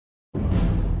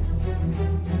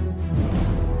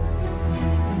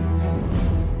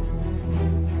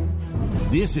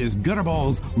This is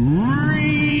Gutterball's Rewind.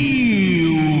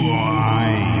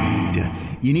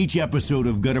 In each episode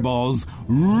of Gutterball's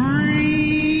Rewind,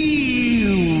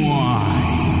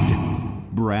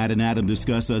 Brad and Adam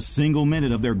discuss a single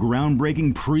minute of their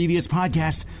groundbreaking previous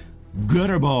podcast,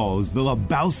 Gutterballs, the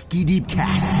Lebowski Deep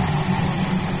Cast.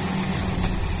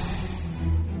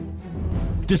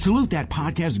 To salute that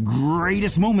podcast's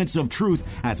greatest moments of truth,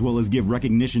 as well as give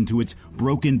recognition to its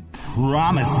broken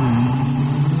promises,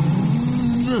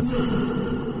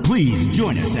 please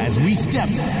join us as we step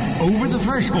over the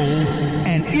threshold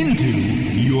and into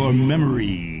your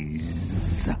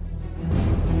memories.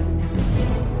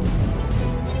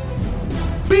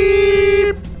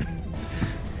 Beep!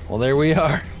 Well, there we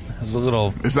are. There's a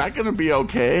little... Is that going to be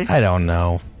okay? I don't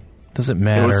know. Doesn't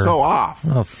matter. It was so off.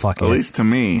 Oh, fuck it. At least to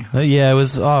me. Yeah, it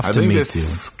was off to me, too. I think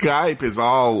this Skype is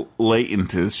all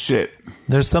latent as shit.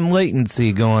 There's some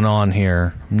latency going on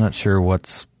here. I'm not sure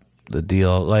what's the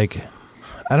deal. Like,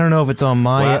 I don't know if it's on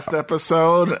my... Last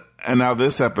episode and now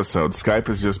this episode, Skype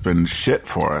has just been shit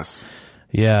for us.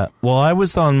 Yeah. Well, I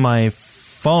was on my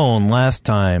phone last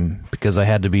time because I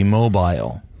had to be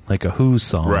mobile, like a Who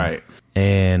song. Right.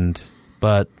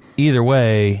 But either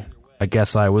way... I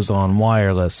guess I was on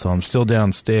wireless, so I'm still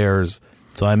downstairs.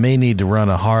 So I may need to run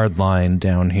a hard line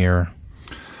down here.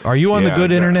 Are you on the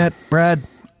good internet, Brad?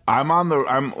 I'm on the.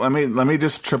 Let me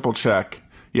just triple check.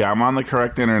 Yeah, I'm on the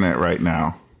correct internet right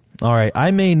now. All right,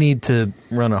 I may need to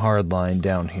run a hard line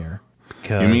down here.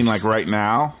 You mean like right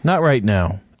now? Not right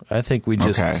now. I think we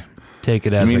just take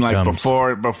it as it comes. You mean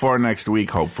like before next week?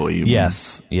 Hopefully.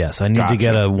 Yes. I need to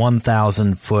get a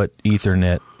 1,000-foot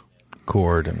Ethernet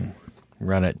cord and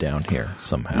run it down here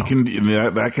somehow.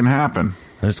 That can happen.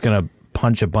 I'm just going to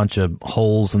punch a bunch of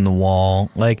holes in the wall.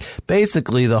 Like,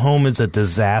 basically, the home is a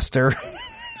disaster.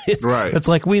 Right. It's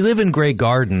like we live in Grey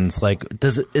Gardens. Like,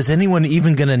 is anyone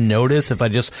even going to notice if I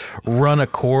just run a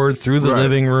cord through the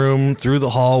living room, through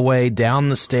the hallway, down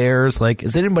the stairs? Like,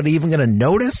 is anybody even going to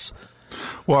notice?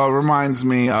 Well, it reminds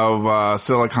me of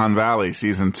Silicon Valley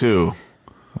Season 2.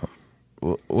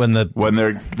 When they're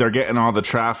getting all the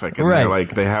traffic and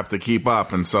they have to keep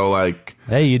up, and so like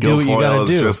hey, you do what you gotta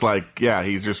do. Just like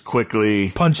he's just quickly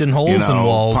punching holes in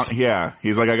walls.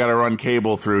 He's like, I gotta run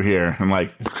cable through here, and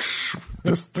like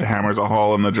just hammers a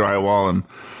hole in the drywall and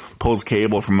pulls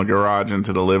cable from the garage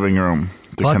into the living room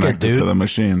to connect it to the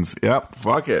machines. Yep,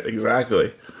 fuck it,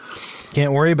 exactly.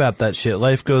 Can't worry about that shit.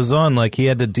 Life goes on. Like he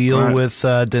had to deal with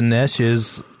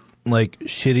Dinesh's like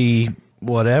shitty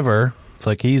whatever. It's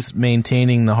like he's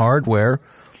maintaining the hardware.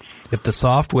 If the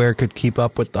software could keep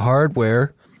up with the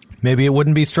hardware, maybe it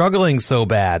wouldn't be struggling so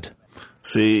bad.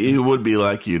 See, it would be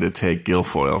like you to take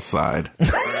Guilfoyle's side.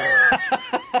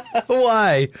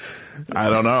 Why? I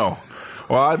don't know.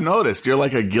 Well, I've noticed you're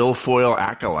like a Guilfoyle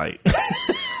acolyte.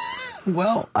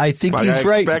 Well, I think he's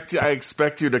right. I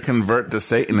expect you to convert to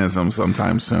Satanism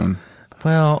sometime soon.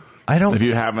 Well, I don't... If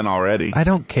you haven't already. I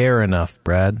don't care enough,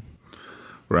 Brad.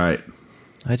 Right.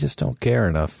 I just don't care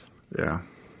enough. Yeah.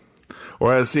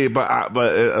 But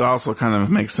it also kind of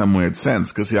makes some weird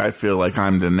sense because I feel like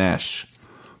I'm Dinesh.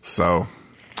 So.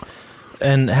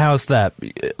 And how's that?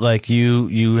 Like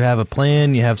you have a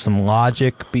plan, you have some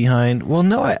logic behind. Well,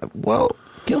 no,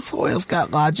 Guilfoyle's got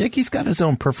logic. He's got his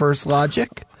own perverse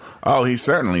logic. Oh, he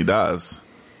certainly does.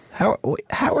 How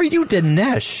are you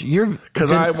Dinesh?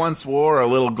 Because I once wore a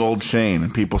little gold chain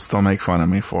and people still make fun of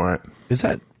me for it. Is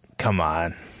that? Come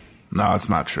on. No, it's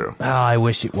not true. Oh, I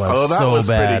wish it was. Oh, that was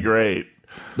pretty great.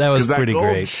 That was pretty great.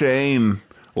 That gold chain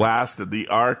lasted. The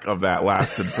arc of that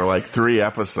lasted for like 3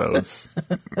 episodes.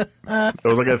 It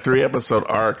was like a 3-episode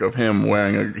arc of him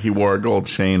he wore a gold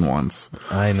chain once.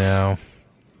 I know.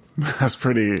 That's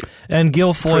pretty. And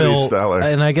Guilfoyle, pretty stellar.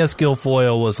 And I guess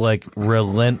Guilfoyle was like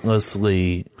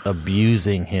relentlessly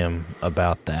abusing him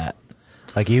about that.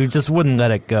 Like he just wouldn't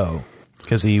let it go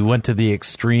because he went to the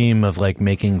extreme of like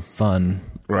making fun.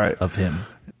 Right. Of him.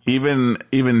 Even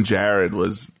Jared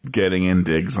was getting in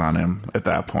digs on him at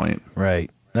that point. Right.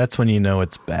 That's when you know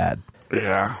it's bad.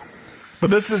 Yeah. But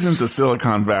this isn't the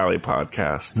Silicon Valley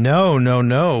podcast.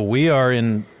 No. We are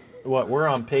in we're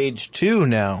on page 2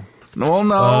 now. Well,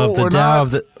 no. Of the Tao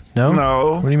of the No?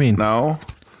 No. What do you mean? No.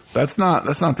 That's not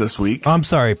this week. I'm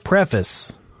sorry,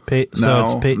 preface.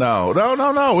 No. We're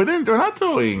not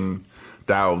doing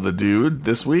Tao of the Dude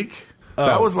this week. Oh.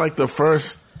 That was like the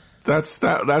first. That's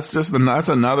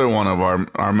another one of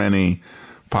our many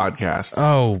podcasts.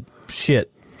 Oh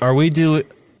shit! Are we doing?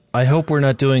 I hope we're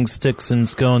not doing Sticks and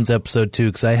Scones episode 2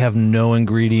 because I have no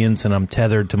ingredients and I'm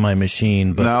tethered to my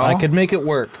machine. But I could make it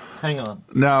work. Hang on.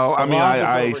 No, I mean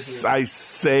I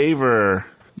savor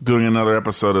doing another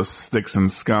episode of Sticks and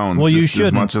Scones. Well, you just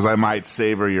shouldn't. As much as I might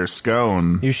savor your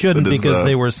scone. You shouldn't because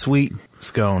they were sweet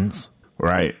scones.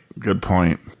 Right. Good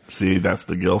point. See, that's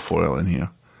the Guilfoyle in you.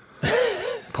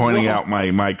 Pointing out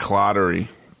my clottery.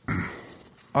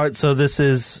 All right, so this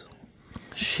is...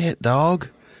 Shit, dog.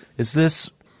 Is this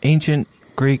ancient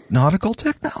Greek nautical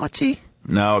technology?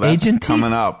 No, that's Ancient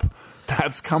coming up.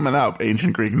 That's coming up.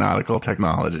 Ancient Greek nautical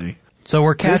technology. So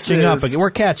we're catching up. We're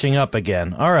catching up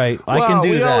again. All right, I can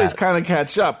do that. We always kind of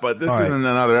catch up, but this All right. isn't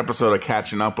another episode of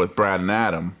Catching Up with Brad and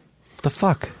Adam. The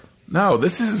fuck? No,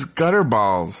 this is Gutter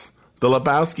Balls, the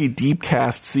Lebowski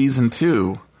Deepcast Season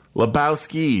 2.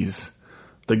 Lebowskis,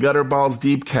 the Gutter Balls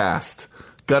Deepcast,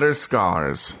 Gutter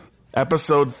Scars,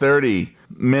 Episode 30,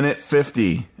 Minute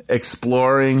 50,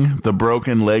 exploring the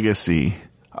broken legacy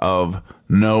of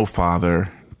No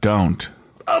Father, Don't.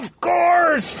 Of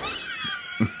course!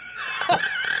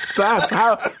 That's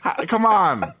how come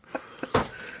on.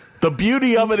 The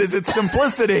beauty of it is its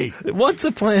simplicity. Once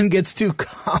a plan gets too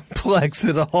complex,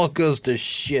 it all goes to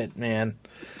shit, man.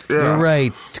 Yeah. You're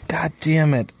right. God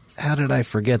damn it. How did I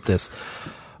forget this?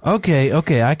 Okay,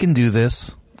 I can do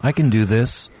this.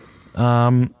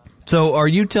 So are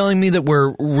you telling me that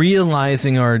we're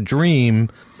realizing our dream,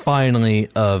 finally,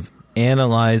 of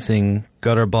analyzing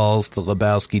Gutterballs, the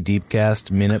Lebowski Deepcast,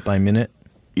 minute by minute?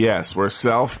 Yes, we're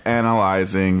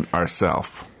self-analyzing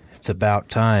ourselves. It's about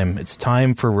time. It's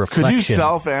time for reflection. Could you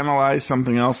self-analyze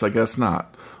something else? I guess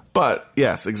not. But,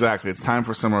 yes, exactly. It's time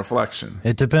for some reflection.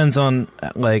 It depends on,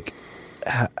 like,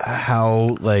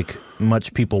 how, like,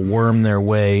 much people worm their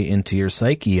way into your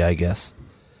psyche, I guess.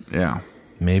 Yeah.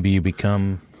 Maybe you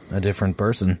become a different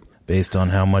person based on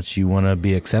how much you want to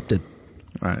be accepted.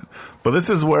 Right. But this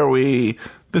is the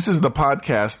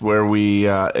podcast where we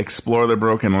explore the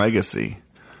broken legacy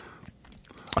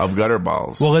of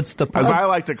Gutterballs. Well, it's as I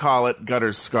like to call it,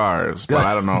 Gutter Scars, but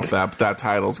I don't know if that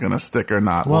title's going to stick or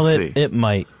not. Well, we'll see. It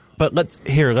might. But let's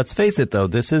face it, though.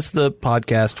 This is the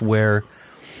podcast where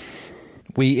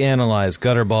we analyze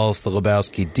Gutterballs, the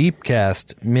Lebowski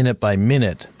Deepcast, minute by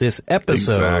minute. This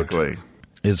episode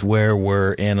is where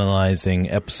we're analyzing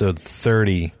episode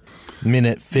 30,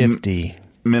 minute 50.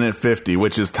 Minute 50,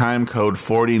 which is time code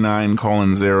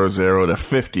 49:00 to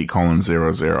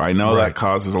 50:00. I know that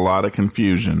causes a lot of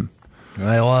confusion.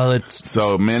 Well, it's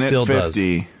so minute still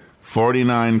 50,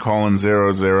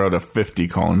 49:00 to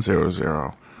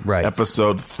 50:00. Right.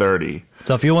 Episode 30.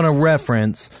 So if you want to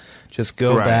reference, just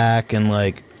go back and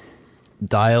like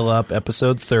dial up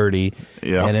episode 30.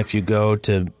 Yeah. And if you go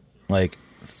to like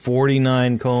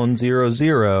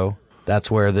 49:00, that's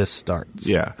where this starts.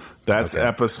 Yeah. That's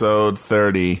episode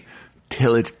 30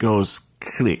 till it goes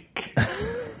click.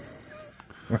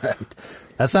 Right.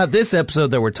 That's not this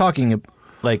episode that we're talking about.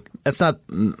 Like, that's not...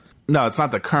 No, it's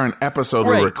not the current episode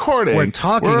we're recording. We're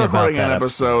recording an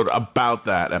episode about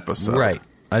that episode. Right.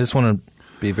 I just want to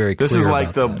be very clear This is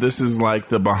like about that. This is like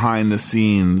the behind the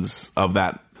scenes of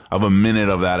a minute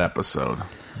of that episode.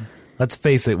 Let's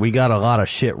face it, we got a lot of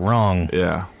shit wrong.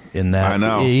 Yeah. In that. I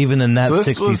know. Even in that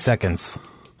 60 seconds.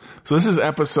 So this is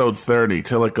episode 30,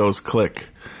 Till It Goes Click,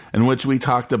 in which we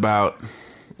talked about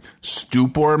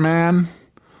Stupor Man,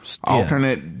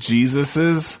 alternate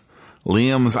Jesuses,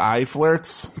 Liam's eye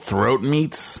flirts, throat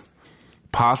meats,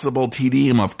 possible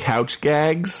tedium of couch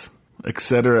gags,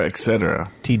 etc., etc.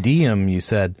 Tedium, you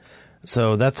said.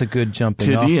 So that's a good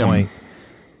jumping off point.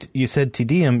 You said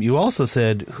tedium. You also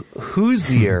said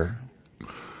Hoosier.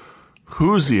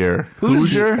 Hoosier?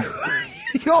 Hoosier?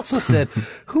 You also said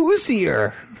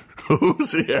Hoosier.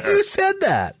 Hoosier. You said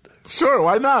that. Sure,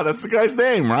 why not? That's the guy's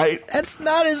name, right? That's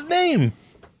not his name.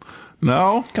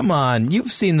 No? Come on,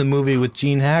 you've seen the movie with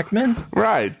Gene Hackman.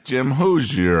 Right, Jim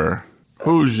Hoosier.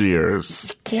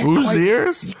 Hoosiers.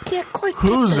 Hoosiers? You can't quite get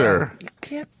Hooser. there. You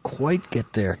can't quite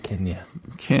get there, can you?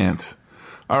 Can't.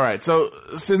 All right, so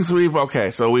since we've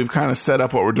kind of set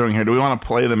up what we're doing here, do we want to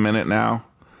play the minute now?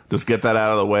 Just get that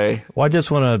out of the way? Well, I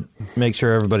just want to make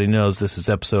sure everybody knows this is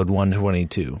episode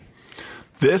 122.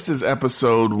 This is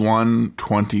episode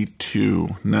 122,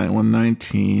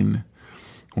 119,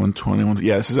 120.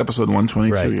 Yeah, this is episode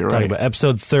 122. Right. You're Talking right. about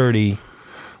episode 30.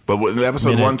 But with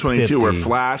episode 122, 50. we're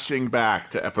flashing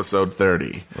back to episode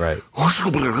 30. Right.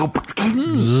 Gutterballs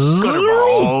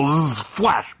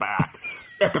flashback.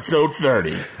 Episode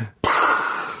 30.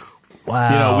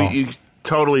 Wow. You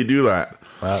totally do that.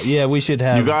 Yeah, we should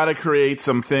have... You got to create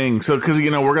some things. So, because, we're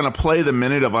going to play the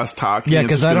minute of us talking. Yeah,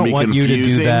 because I don't want you to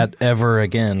do that ever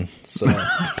again. So...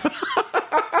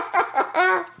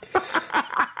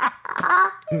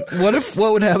 What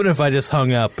would happen if I just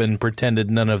hung up and pretended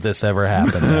none of this ever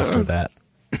happened after that?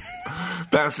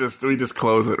 We just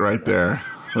close it right there.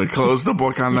 We closed the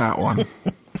book on that one.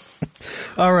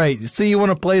 All right, so you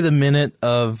want to play the minute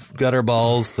of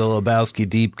Gutterballs, the Lebowski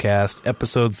Deepcast,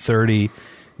 episode 30,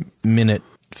 minute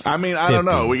 50. I mean, I don't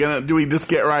know. Do we just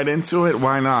get right into it?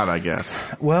 Why not, I guess?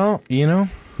 Well,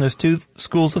 there's two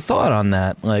schools of thought on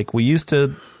that. Like, we used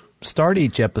to start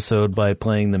each episode by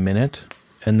playing the minute,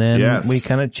 and then we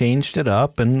kind of changed it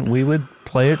up, and we would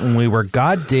play it, and we were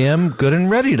goddamn good and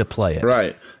ready to play it.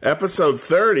 Right. Episode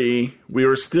 30, we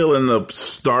were still in the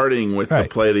starting with the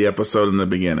play the episode in the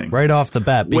beginning. Right off the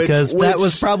bat, because that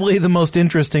was probably the most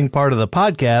interesting part of the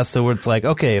podcast. So it's like,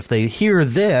 okay, if they hear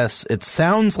this, it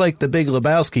sounds like The Big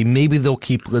Lebowski, maybe they'll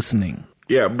keep listening.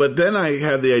 Yeah, but then I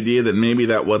had the idea that maybe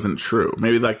that wasn't true.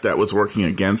 Maybe like that was working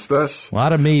against us. A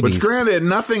lot of maybes. Which, granted,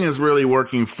 nothing is really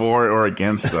working for or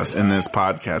against us in this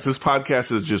podcast. This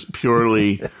podcast is just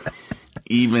purely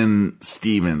even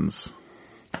Stevens.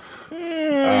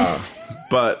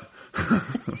 But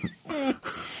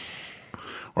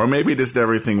or maybe just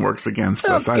everything works against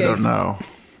us. I don't know.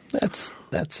 That's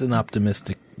an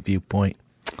optimistic viewpoint.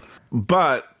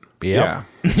 But yeah.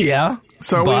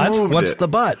 So we moved what's it. the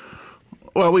but?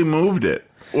 Well, we moved it.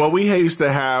 Well, we used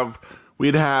to have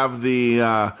we'd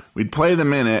play the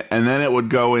minute, and then it would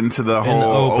go into the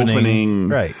whole opening.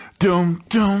 Right. Doom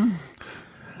doom.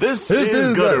 This is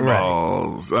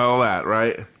Gutterballs. All that,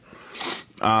 right?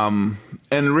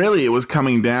 And really, it was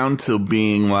coming down to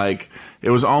being like,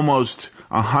 it was almost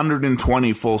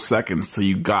 120 full seconds till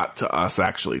you got to us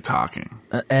actually talking.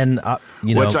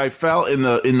 Which I felt in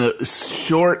the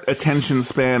short attention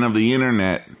span of the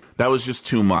internet, that was just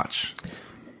too much.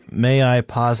 May I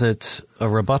posit a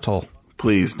rebuttal?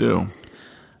 Please do.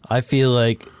 I feel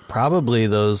like probably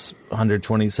those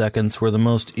 120 seconds were the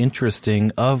most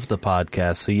interesting of the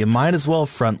podcast, so you might as well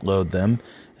front load them.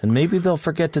 And maybe they'll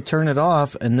forget to turn it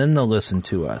off, and then they'll listen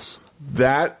to us.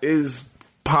 That is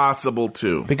possible,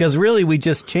 too. Because really, we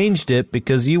just changed it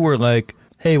because you were like,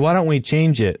 hey, why don't we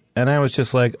change it? And I was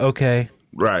just like, okay.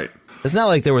 Right. It's not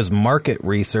like there was market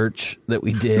research that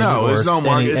we did. No, there's no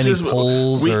market. Any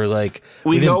polls or like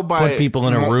we didn't put people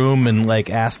in a room and like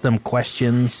ask them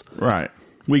questions. Right.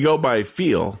 We go by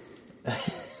feel.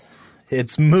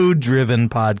 It's mood-driven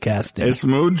podcasting. It's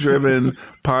mood-driven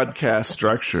podcast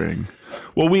structuring.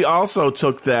 Well, we also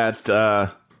took that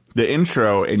the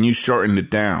intro and you shortened it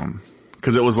down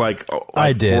because it was like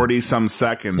 40-some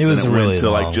seconds, and it really went to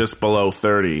like just below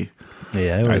 30.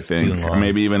 Yeah, it was too long. Or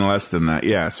maybe even less than that.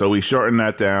 Yeah, so we shortened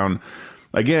that down.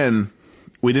 Again,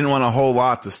 we didn't want a whole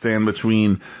lot to stand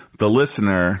between the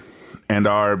listener and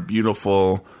our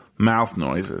beautiful mouth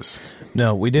noises.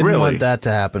 No, we didn't want that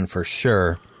to happen for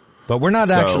sure. But we're not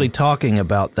actually talking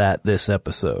about that this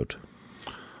episode.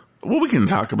 Well, we can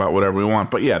talk about whatever we want,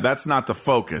 but yeah, that's not the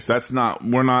focus.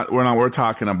 We're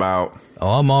talking about.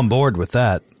 Oh, I'm on board with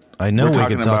that. I know we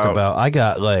can talk about. I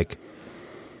got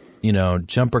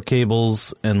jumper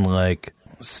cables and like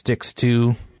Sticks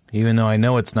 2, even though I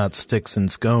know it's not Sticks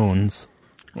and Scones.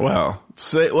 Well,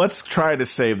 let's try to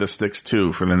save the Sticks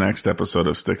 2 for the next episode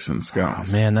of Sticks and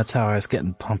Scones. Oh, man, that's how I was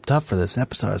getting pumped up for this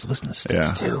episode. I was listening to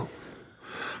Sticks 2.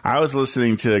 I was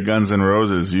listening to Guns N'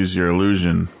 Roses' Use Your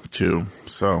Illusion 2,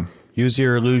 so. Use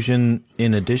Your Illusion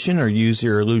in addition or Use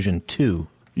Your Illusion 2?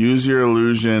 Use Your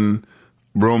Illusion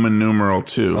Roman numeral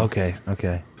 2. Okay.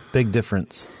 Big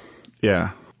difference.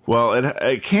 Yeah. Well,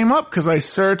 it came up because I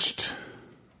searched.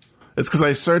 It's because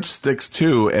I searched Sticks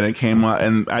 2 and it came up,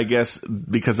 and I guess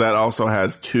because that also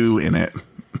has 2 in it,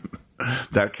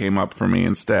 that came up for me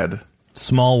instead.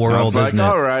 Small world, I was like, isn't it?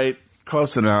 all right,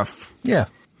 close enough. Yeah.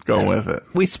 Go with it.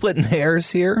 We splitting hairs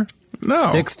here? No.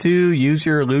 Sticks 2, Use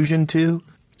Your Illusion 2.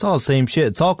 It's all the same shit.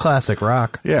 It's all classic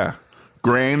rock. Yeah.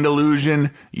 Grand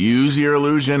Illusion, Use Your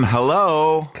Illusion,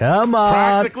 hello. Come on.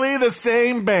 Practically the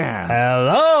same band.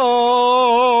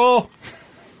 Hello.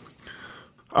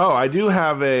 Oh, I do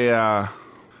have a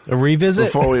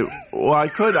revisit? I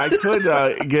could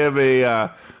give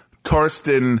a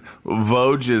Torsten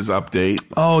Voges update.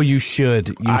 Oh, you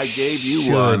should. I gave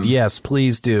you one. Yes,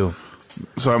 please do.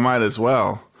 So I might as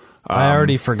well. I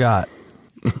already forgot.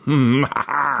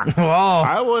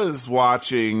 I was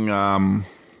watching one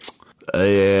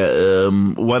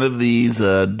of these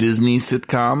Disney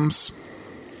sitcoms.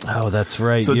 Oh, that's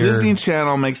right. So Disney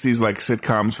Channel makes these like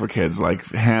sitcoms for kids, like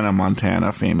Hannah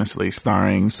Montana, famously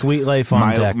starring Sweet Life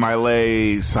on Deck.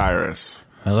 Miley Cyrus.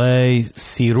 Miley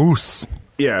Cyrus.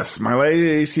 Yes,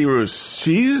 Miley Cyrus.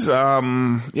 She's, I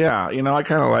kind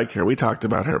of like her. We talked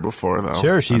about her before, though.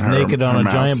 Sure, she's naked on a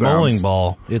giant bowling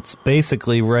ball. It's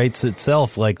basically writes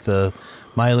itself like the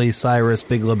Miley Cyrus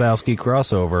Big Lebowski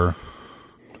crossover.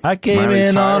 I came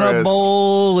in on a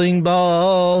bowling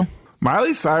ball.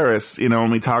 Miley Cyrus, when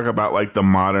we talk about like the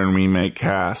modern remake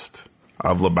cast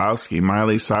of Lebowski,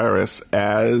 Miley Cyrus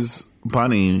as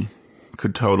Bunny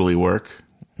could totally work.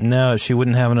 No, she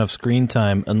wouldn't have enough screen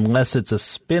time unless it's a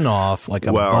spin-off, like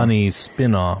a Bunny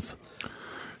spin-off.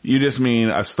 You just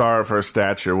mean a star of her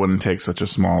stature wouldn't take such a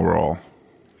small role.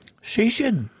 She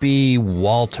should be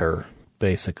Walter,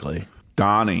 basically.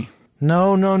 Donnie.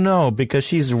 No, because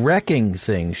she's wrecking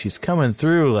things. She's coming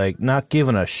through, like, not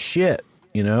giving a shit,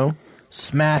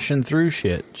 smashing through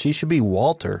shit. She should be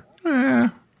Walter. All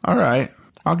right.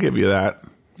 I'll give you that.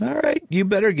 All right. You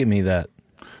better give me that.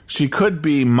 She could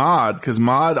be Maude, because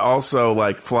Maude also,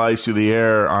 like, flies through the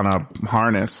air on a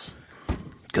harness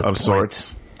of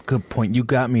sorts. Good point. You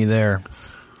got me there.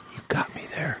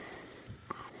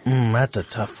 That's a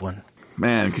tough one.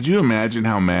 Man, could you imagine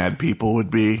how mad people would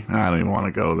be? I don't even want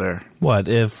to go there. What,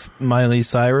 if Miley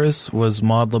Cyrus was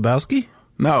Maude Lebowski?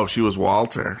 No, she was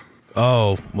Walter.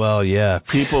 Oh, well, yeah.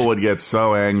 People would get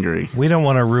so angry. We don't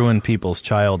want to ruin people's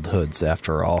childhoods,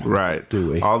 after all. Right.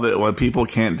 Do we? When people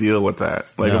can't deal with that.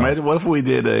 Like, imagine, what if we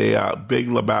did a Big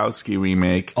Lebowski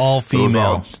remake? All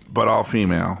female. But all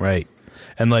female. Right.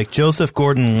 And, like, Joseph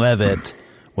Gordon-Levitt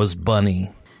was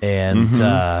Bunny,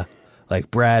 and, like,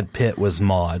 Brad Pitt was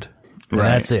Maude. And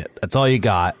that's it. That's all you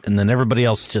got. And then everybody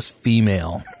else is just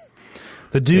female.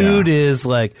 The dude is,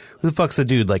 like, who the fuck's the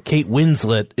dude? Like, Kate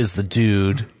Winslet is the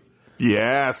dude.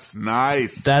 Yes,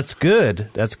 nice. That's good.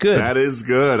 That is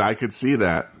good. I could see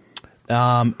that.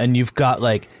 And you've got,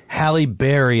 like, Halle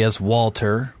Berry as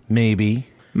Walter, maybe.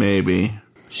 Maybe.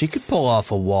 She could pull off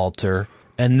a Walter.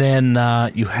 And then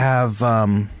you have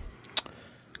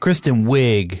Kristen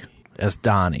Wiig as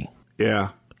Donnie. Yeah,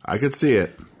 I could see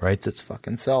it. Writes its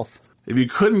fucking self. If you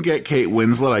couldn't get Kate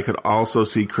Winslet, I could also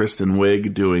see Kristen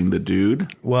Wiig doing the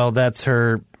dude. Well, that's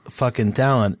her fucking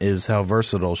talent, is how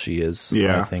versatile she is,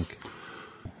 I think.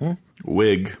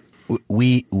 Wig.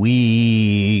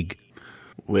 Wig.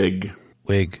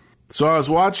 So I was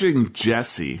watching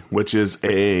Jessie, which is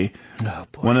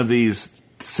one of these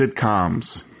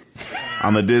sitcoms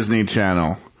on the Disney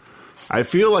Channel. I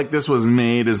feel like this was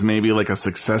made as maybe like a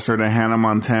successor to Hannah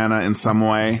Montana in some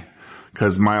way,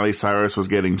 because Miley Cyrus was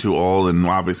getting too old, and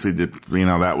obviously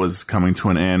that was coming to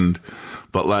an end.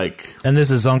 But like, and this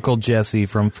is Uncle Jesse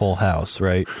from Full House,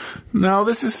 right? No,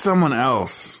 this is someone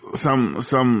else. Some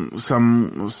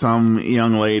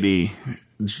young lady.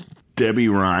 Debbie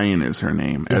Ryan is her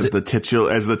name as the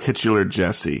titular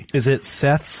Jesse. Is it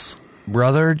Seth's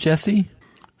brother Jesse?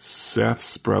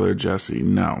 Seth's brother Jesse?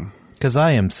 No, because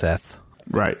I am Seth.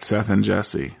 Right, Seth and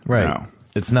Jesse. Right, no.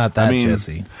 It's not that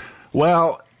Jesse.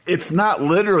 Well, it's not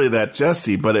literally that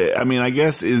Jesse, but I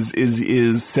guess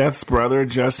is Seth's brother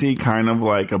Jesse kind of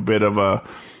like a bit of a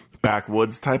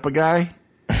backwoods type of guy?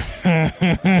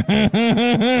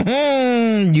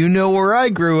 You know where I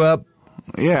grew up.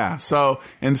 Yeah, so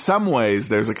in some ways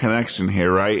there's a connection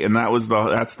here, right? And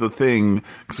that's the thing.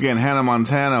 Because again, Hannah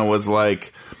Montana was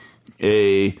like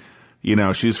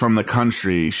she's from the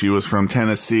country. She was from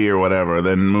Tennessee or whatever,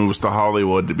 then moves to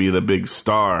Hollywood to be the big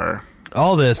star.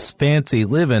 All this fancy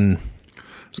living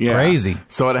is crazy.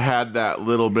 So it had that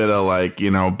little bit of like,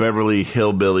 Beverly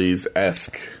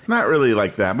Hillbillies-esque. Not really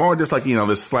like that. More just like,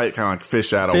 this slight kind of like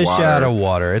fish out of water. Fish out of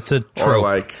water. It's a trope. Or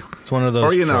like, it's one of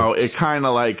those tropes. It kind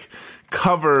of like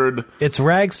covered. It's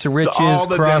rags to riches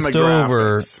crossed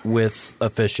over with a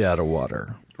fish out of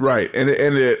water. Right. And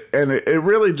it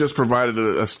really just provided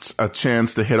a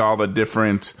chance to hit all the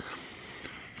different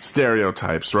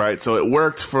stereotypes, right? So it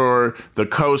worked for the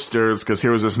coasters because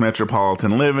here was this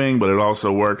metropolitan living, but it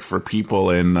also worked for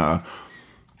people in the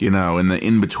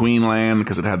in-between land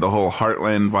because it had the whole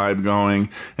heartland vibe going.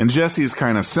 And Jesse's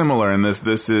kind of similar in this.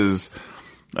 This is,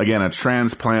 again, a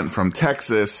transplant from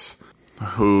Texas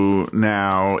who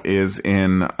now is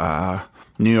in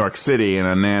New York City and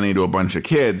a nanny to a bunch of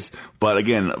kids, but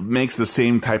again, makes the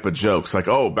same type of jokes like,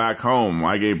 oh, back home,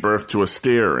 I gave birth to a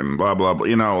steer and blah, blah,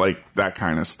 blah, like that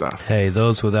kind of stuff. Hey,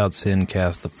 those without sin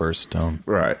cast the first stone.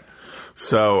 Right.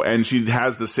 So, and she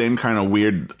has the same kind of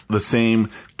the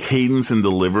same cadence and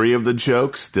delivery of the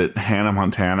jokes that Hannah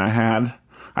Montana had,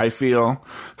 I feel.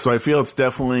 So I feel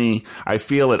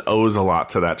it owes a lot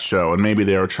to that show, and maybe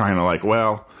they were trying to like,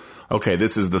 well, okay,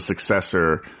 this is the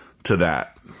successor to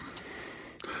that.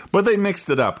 But they mixed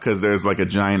it up because there's like a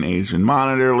giant Asian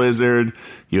monitor lizard.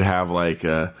 You have like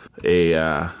a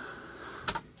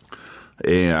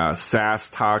sass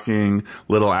talking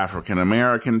little African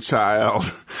American child.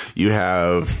 You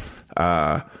have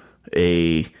a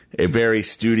very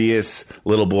studious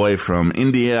little boy from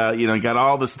India. You got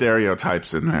all the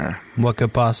stereotypes in there. What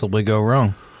could possibly go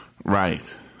wrong?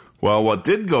 Right. Well, what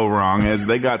did go wrong is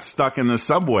they got stuck in the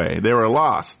subway. They were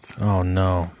lost. Oh,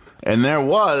 no. And there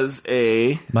was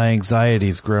a My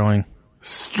anxiety's growing.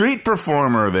 street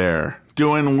performer there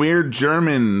doing weird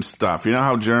German stuff. You know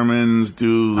how Germans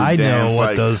do I dance, know what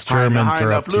like, those Germans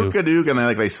are up to. Luka-duke, and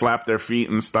they slap their feet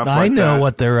and stuff I like that. know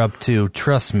what they're up to.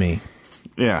 Trust me.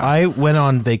 Yeah. I went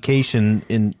on vacation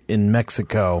in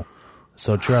Mexico,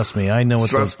 so trust me. I know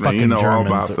what those fucking you know all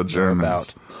Germans about the are Germans.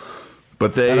 about.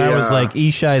 But they, And I was like,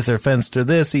 Eisheiser Fenster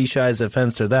this, Eisheiser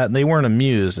Fenster that, and they weren't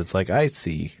amused. It's like, I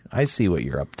see what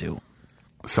you're up to.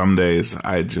 some days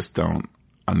I just don't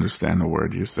understand a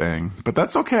word you're saying, but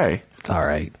that's okay. It's all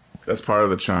right. That's part of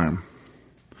the charm.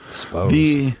 Suppose.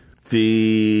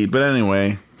 But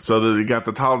anyway, so you got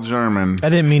the tall German. I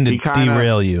didn't mean to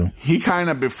derail you. He kind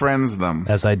of befriends them.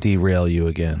 As I derail you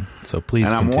again. So please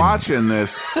And continue. I'm watching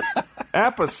this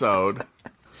episode,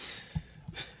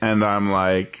 and I'm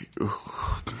like,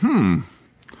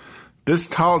 this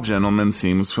tall gentleman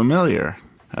seems familiar.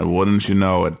 And wouldn't you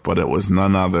know it, but it was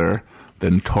none other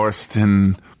than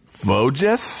Torsten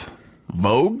Voges?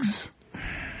 Voges?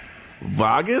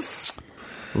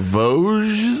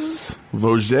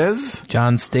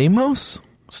 John Stamos?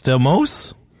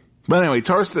 But anyway,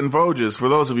 Torsten Voges, for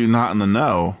those of you not in the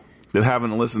know that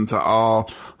haven't listened to all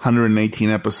 118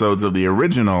 episodes of the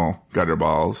original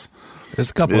Gutterballs, There's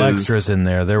a couple extras in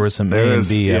there. There were some A and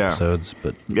B episodes,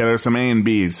 but yeah, there's some A and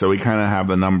Bs, so we kind of have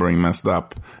the numbering messed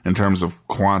up in terms of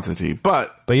quantity.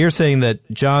 But you're saying that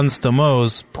John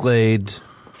Stamos played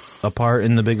a part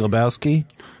in The Big Lebowski?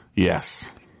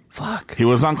 yes, Fuck. he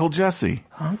was Uncle Jesse.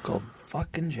 Uncle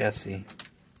fucking Jesse.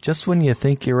 Just when you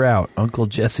think you're out, Uncle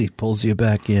Jesse pulls you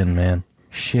back in, man.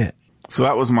 Shit. So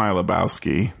that was my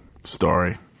Lebowski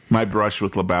story. My brush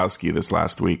with Lebowski this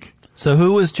last week. So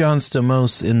who was John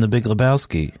Stamos in The Big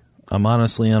Lebowski? I'm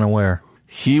honestly unaware.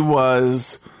 He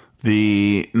was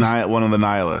one of the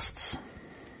nihilists.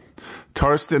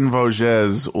 Torsten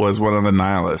Voges was one of the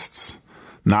nihilists.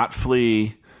 Not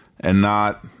Flea and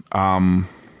not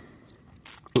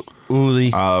Uli.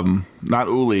 not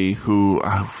Uli, who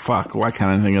why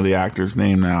can't I think of the actor's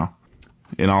name now?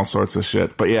 In all sorts of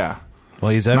shit. But yeah.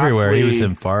 Well, he's everywhere. He was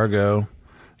in Fargo.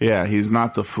 Yeah, he's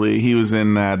not the Flea. He was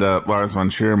in that Lars von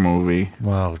Trier movie.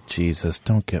 Well, Jesus,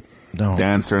 don't.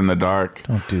 Dancer in the Dark.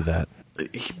 Don't do that.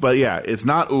 But yeah, it's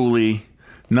not Uli,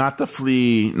 not the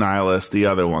Flea nihilist, the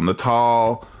other one, the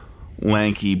tall,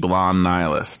 lanky, blonde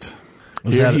nihilist.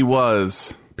 Here he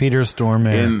was. Peter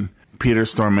Stormare. Peter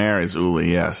Stormare is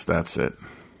Uli. Yes, that's it.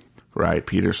 Right,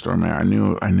 Peter Stormare.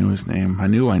 I knew his name. I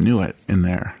knew it in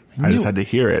there. I just had to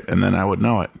hear it, and then I would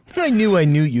know it. I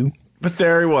knew you. But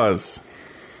there he was.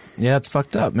 Yeah, it's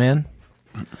fucked up, man.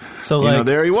 So,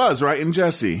 there he was, right in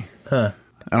Jesse. Huh.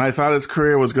 And I thought his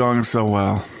career was going so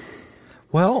well.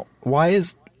 Well,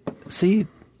 see,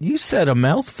 you said a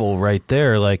mouthful right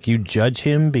there. Like, you judge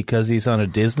him because he's on a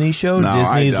Disney show? No,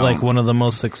 Disney's I don't. like one of the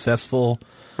most successful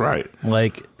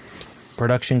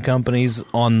production companies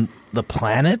on the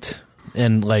planet,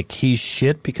 and like he's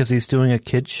shit because he's doing a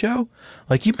kids show.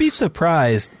 Like, you'd be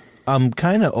surprised. I'm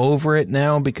kind of over it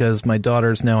now because my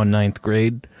daughter's now in 9th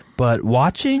grade. But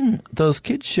watching those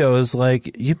kids shows,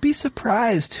 like, you'd be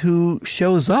surprised who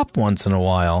shows up once in a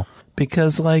while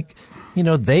because, like,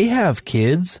 they have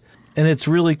kids, and it's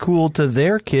really cool to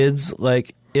their kids,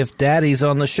 like, if daddy's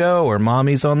on the show or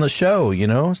mommy's on the show,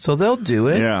 so they'll do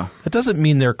it. Yeah. It doesn't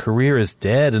mean their career is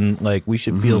dead and, like, we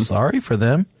should feel sorry for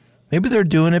them. Maybe they're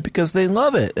doing it because they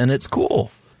love it and it's cool.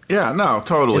 Yeah, no,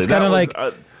 totally. It's kind of like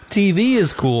TV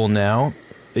is cool now.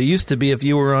 It used to be if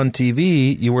you were on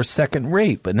TV, you were second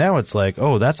rate, but now it's like,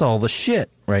 oh, that's all the shit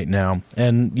right now.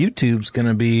 And YouTube's going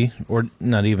to be, or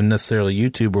not even necessarily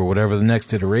YouTube or whatever the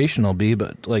next iteration will be,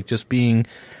 but like just being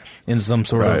in some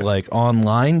sort of like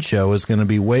online show is going to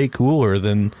be way cooler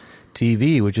than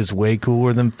TV, which is way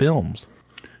cooler than films.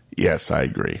 Yes, I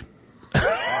agree.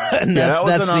 And that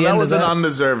was an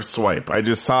undeserved swipe. I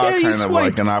just saw kind of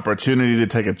like an opportunity to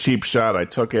take a cheap shot. I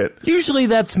took it. Usually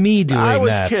that's me doing that. I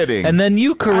was kidding. And then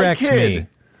you correct me. Okay?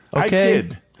 I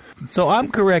kid. So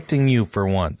I'm correcting you for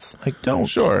once. Like, don't.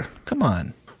 Sure. Come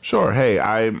on. Sure. Hey,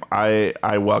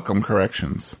 I welcome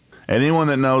corrections. Anyone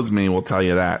that knows me will tell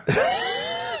you that.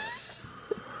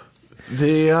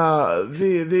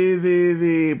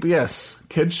 Yes,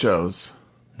 kids shows.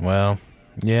 Well,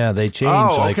 yeah, they changed.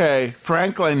 Oh, okay.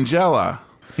 Frank Langella.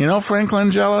 You know Frank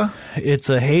Langella? It's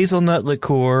a hazelnut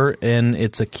liqueur, and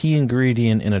it's a key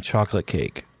ingredient in a chocolate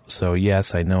cake. So,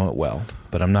 yes, I know it well,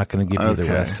 but I'm not going to give you the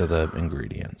rest of the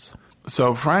ingredients.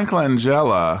 So, Frank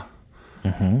Langella,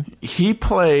 he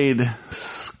played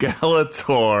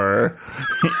Skeletor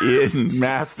in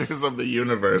Masters of the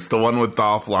Universe, the one with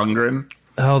Dolph Lundgren.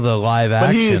 Oh, the live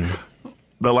action.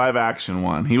 The live action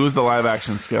one. He was the live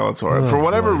action Skeletor. For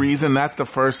whatever reason, that's the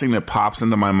first thing that pops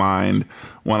into my mind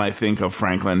when I think of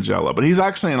Frank Langella. But he's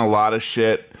actually in a lot of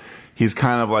shit. He's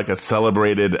kind of like a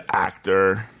celebrated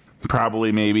actor,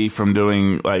 probably maybe from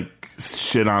doing like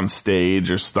shit on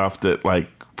stage or stuff that like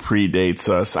predates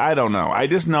us. I don't know. I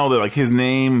just know that like his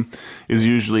name is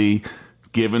usually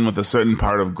given with a certain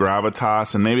part of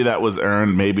gravitas, and maybe that was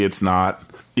earned, maybe it's not.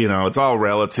 You know, it's all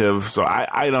relative, so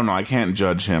I don't know. I can't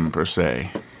judge him per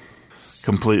se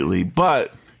completely.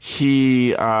 But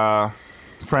he, Frank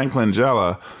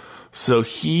Langella, so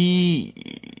he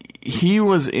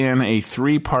was in a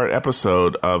 3-part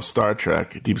episode of Star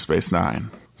Trek Deep Space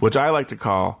Nine, which I like to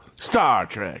call Star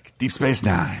Trek Deep Space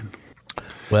Nine.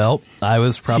 Well, I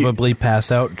was probably passed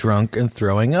out drunk and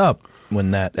throwing up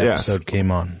when that episode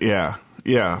came on.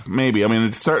 Yeah, maybe. I mean,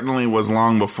 it certainly was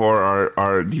long before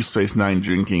our Deep Space Nine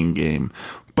drinking game.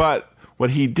 But what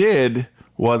he did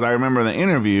was, I remember the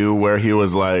interview where he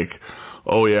was like,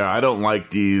 oh yeah, I don't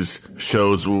like these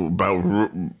shows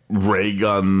about ray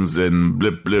guns and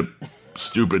blip blip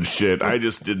stupid shit. I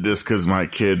just did this because my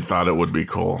kid thought it would be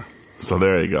cool. So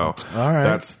there you go. All right.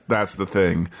 That's the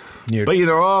thing. But, you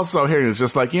know, also here it's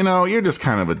just like, you know, you're just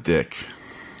kind of a dick.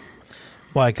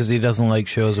 Why? Because he doesn't like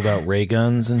shows about ray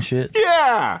guns and shit?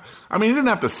 Yeah. I mean, he didn't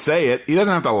have to say it. He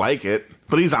doesn't have to like it.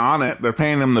 But he's on it. They're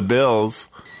paying him the bills.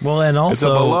 Well, and also... It's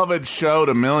a beloved show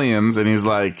to millions, and he's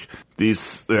like, the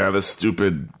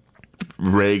stupid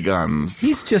ray guns.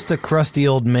 He's just a crusty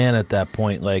old man at that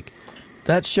point. Like,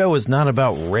 that show is not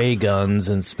about ray guns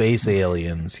and space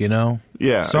aliens, you know?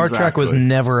 Yeah, Star Trek was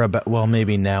never about... Well,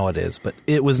 maybe now it is, but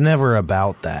it was never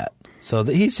about that. So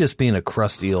he's just being a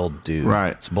crusty old dude.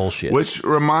 Right. It's bullshit. Which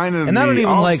reminded me... And I don't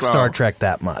even like Star Trek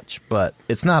that much, but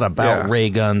it's not about ray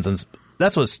guns. And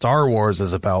that's what Star Wars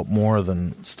is about more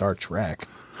than Star Trek.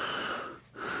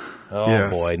 Oh,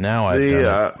 boy. Now I've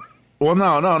done it. Well,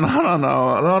 no.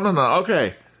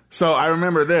 Okay. So I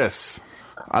remember this.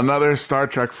 Another Star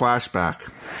Trek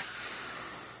flashback.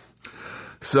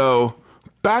 So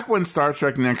back when Star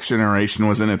Trek Next Generation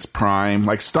was in its prime,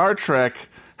 like Star Trek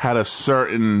had a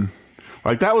certain...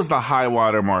 Like, that was the high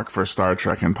water mark for Star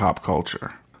Trek in pop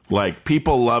culture. Like,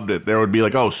 people loved it. There would be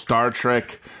like, oh, Star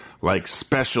Trek, like,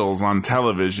 specials on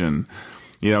television.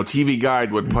 You know, TV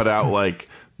Guide would put out, like,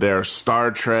 their Star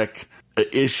Trek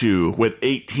issue with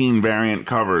 18 variant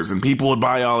covers, and people would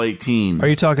buy all 18. Are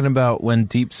you talking about when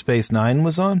Deep Space Nine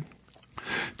was on?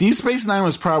 Deep Space Nine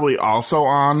was probably also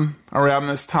on around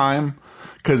this time,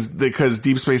 because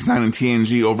Deep Space Nine and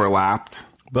TNG overlapped.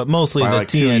 But mostly the like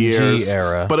TNG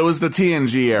era. But it was the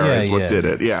TNG era is what did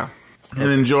it,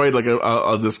 And enjoyed like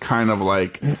a this kind of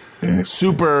like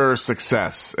super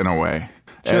success in a way.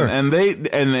 Sure. And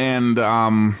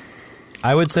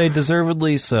I would say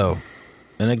deservedly so.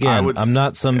 And again, I'm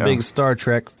not some big Star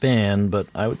Trek fan, but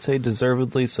I would say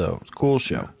deservedly so. It's a cool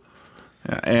show.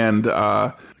 Yeah. And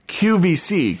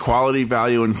QVC, Quality,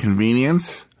 Value, and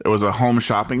Convenience. It was a home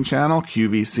shopping channel,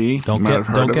 QVC. Don't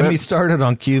get me started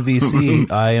on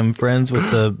QVC. I am friends with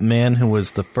the man who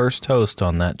was the first host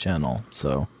on that channel.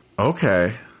 So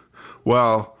okay,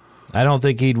 well, I don't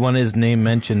think he'd want his name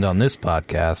mentioned on this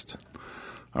podcast.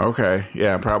 Okay,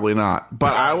 yeah, probably not.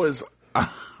 But I was.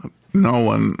 No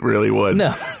one really would.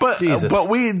 No, but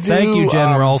we do. Thank you,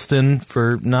 Jen Ralston,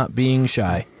 for not being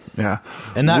shy. Yeah,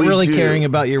 and not really caring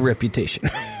about your reputation.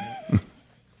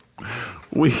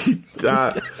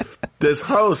 This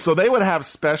host, so they would have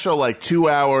special like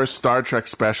 2-hour Star Trek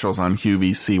specials on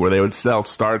QVC where they would sell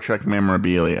Star Trek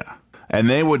memorabilia, and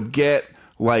they would get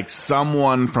like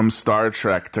someone from Star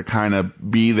Trek to kind of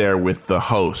be there with the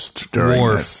host during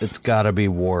this. It's got to be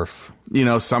Worf. You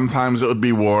know, sometimes it would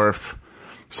be Worf,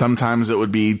 sometimes it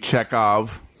would be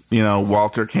Chekhov. You know,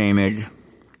 Walter Koenig.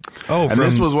 Oh, and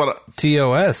this was what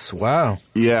TOS. Wow.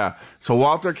 Yeah, so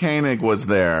Walter Koenig was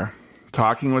there,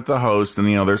 talking with the host, and,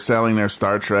 you know, they're selling their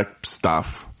Star Trek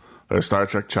stuff, their Star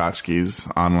Trek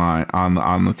tchotchkes online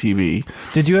on the TV.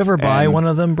 Did you ever buy one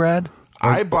of them, Brad?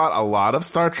 I bought a lot of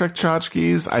Star Trek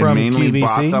tchotchkes. I mainly QVC?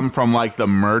 bought them from, like, the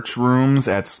merch rooms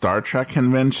at Star Trek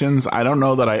conventions. I don't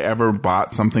know that I ever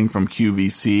bought something from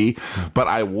QVC, but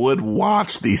I would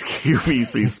watch these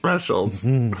QVC specials.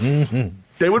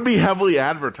 They would be heavily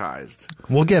advertised.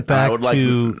 We'll get back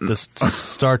to the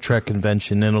Star Trek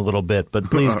convention in a little bit, but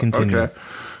please continue. Okay.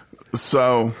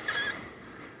 So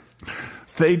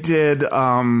they did.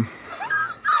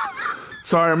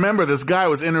 So I remember this guy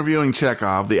was interviewing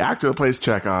Chekhov, the actor that plays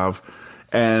Chekhov,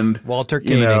 and Walter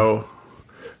Koenig. You know,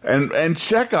 and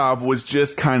Chekhov was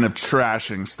just kind of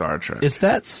trashing Star Trek. Is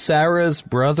that Sarah's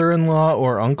brother-in-law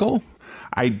or uncle?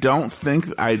 I don't think,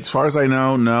 as far as I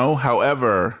know, no.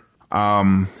 However,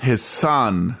 his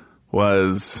son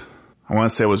was, I want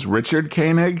to say it was Richard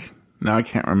Koenig. No, I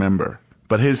can't remember.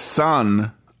 But his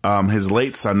son, his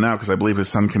late son now, because I believe his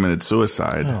son committed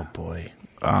suicide. Oh, boy.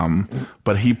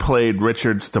 But he played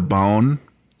Richard Stabone,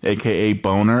 a.k.a.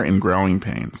 Boner, in Growing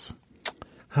Pains.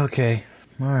 Okay.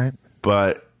 All right.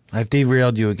 But I've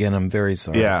derailed you again. I'm very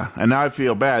sorry. yeah, and now I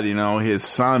feel bad. You know, his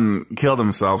son killed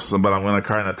himself, but I'm going to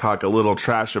kind of talk a little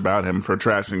trash about him for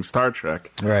trashing Star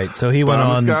Trek. Right, so he went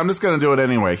on... I'm just going to do it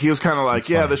anyway. He was kind of like,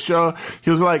 the show... He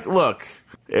was like, look,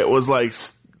 it was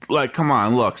like, come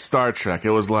on, look, Star Trek.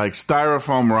 It was like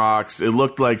styrofoam rocks. It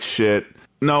looked like shit.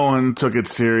 No one took it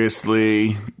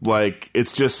seriously. Like,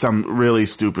 it's just some really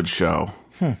stupid show.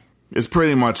 It's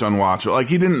pretty much unwatchable. Like,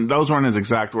 those weren't his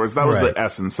exact words. That was the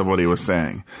essence of what he was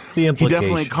saying. The implication. He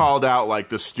definitely called out, like,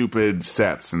 the stupid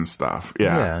sets and stuff.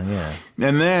 Yeah.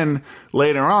 And then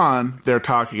later on, they're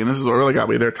talking, and this is what really got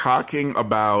me. They're talking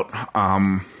about,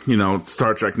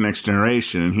 Star Trek Next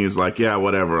Generation, and he's like, yeah,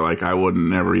 whatever. Like, I wouldn't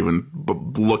never even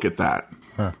look at that.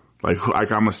 Huh.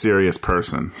 Like, I'm a serious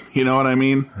person. You know what I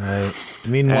mean? Right.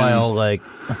 Meanwhile,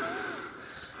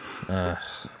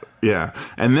 yeah,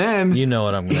 and then... You know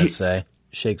what I'm going to say.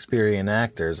 Shakespearean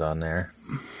actors on there.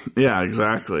 Yeah,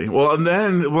 exactly. Well, and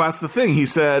then, that's the thing. He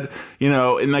said,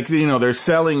 they're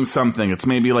selling something. It's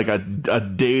maybe like a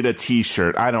Data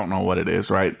t-shirt. I don't know what it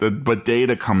is, right? But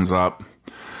Data comes up,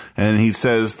 and he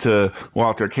says to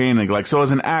Walter Koenig, like, so as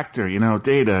an actor,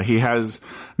 Data, he has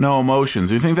no emotions.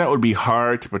 Do you think that would be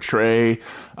hard to portray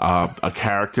a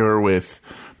character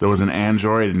that was an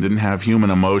android and didn't have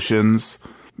human emotions?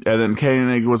 And then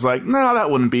Koenig was like, no, that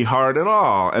wouldn't be hard at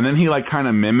all. And then he kind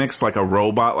of mimics like a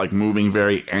robot, like moving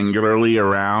very angularly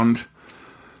around.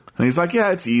 And he's like,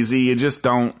 yeah, it's easy. You just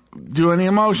don't do any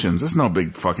emotions. It's no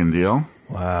big fucking deal.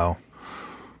 Wow.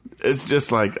 It's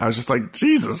just like, I was just like,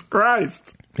 Jesus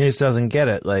Christ. He just doesn't get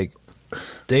it. Like,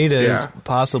 Data is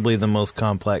possibly the most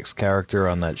complex character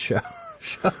on that show.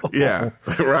 Yeah,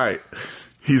 right.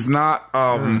 He's not,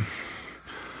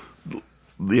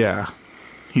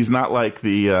 he's not like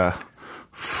the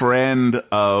friend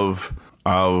of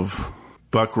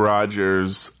Buck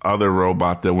Rogers' other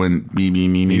robot that went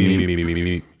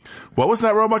me. What was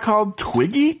that robot called?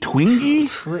 Twiggy? Twingy?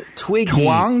 Twiggy.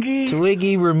 Twangy?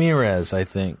 Twiggy Ramirez, I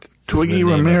think. Twiggy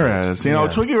Ramirez.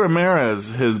 Twiggy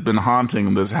Ramirez has been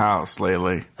haunting this house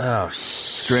lately. Oh,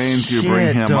 strange you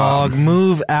bring him dog. up.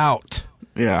 Move out.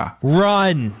 Yeah.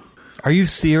 Run. Are you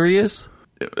serious?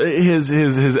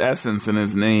 His essence and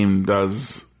his name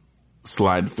does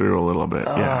slide through a little bit.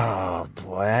 Yeah. Oh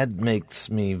boy, that makes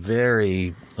me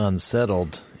very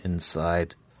unsettled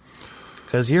inside.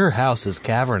 Because your house is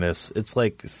cavernous. It's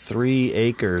like 3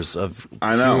 acres of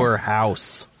pure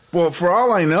house. Well, for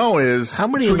all I know is... How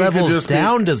many levels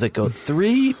down does it go?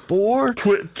 3, 4?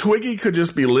 Twiggy could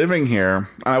just be living here.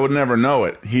 I would never know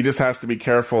it. He just has to be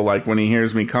careful, like, when he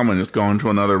hears me coming, just go into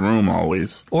another room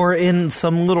always. Or in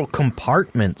some little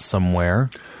compartment somewhere.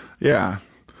 Yeah.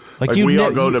 Like we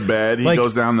all go to bed. He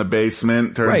goes down the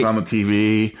basement, turns on the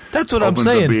TV. That's what I'm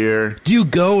saying. A beer. Do you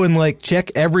go and check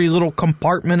every little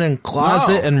compartment and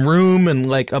closet and room and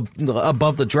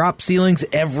above the drop ceilings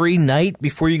every night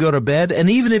before you go to bed? And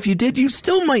even if you did, you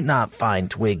still might not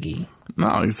find Twiggy.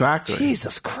 No, exactly.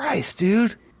 Jesus Christ,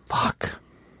 dude. Fuck.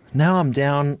 Now I'm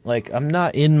down. I'm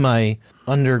not in my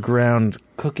underground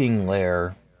cooking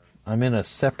lair. I'm in a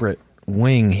separate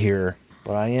wing here,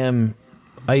 but I am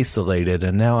isolated,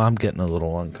 and now I'm getting a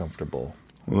little uncomfortable.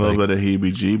 A little bit of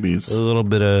heebie-jeebies. A little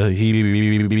bit of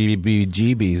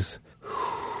heebie-jeebies.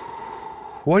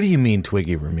 What do you mean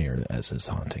Twiggy Ramirez is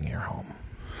haunting your home?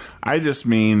 I just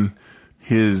mean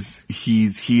he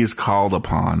is called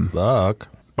upon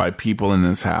by people in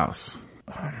this house.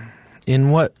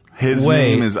 In what His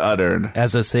way? Name is uttered.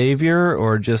 As a savior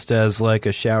or just as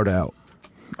a shout-out?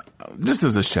 Just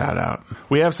as a shout-out.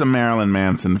 We have some Marilyn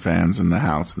Manson fans in the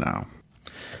house now.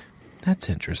 That's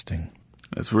interesting.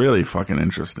 It's really fucking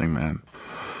interesting, man.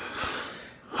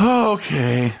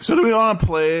 Okay. So do we want to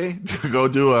go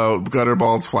do a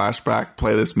Gutterballs flashback,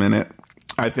 play this minute?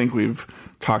 I think we've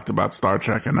talked about Star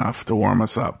Trek enough to warm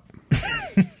us up.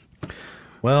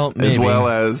 Well, maybe. As well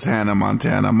as Hannah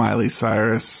Montana, Miley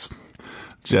Cyrus,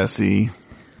 Jesse,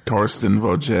 Torsten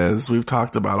Voges. We've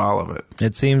talked about all of it.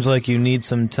 It seems like you need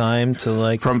some time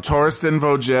to From Torsten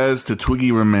Voges to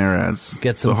Twiggy Ramirez.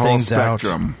 Get some things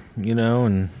spectrum. Out,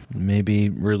 and maybe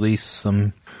release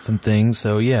some things.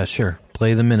 So yeah, sure.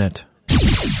 Play the minute.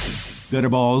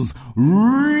 Gutterballs Rewind.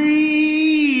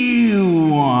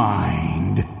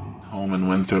 Home in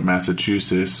Winthrop,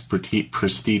 Massachusetts,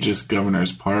 prestigious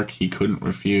Governor's Park he couldn't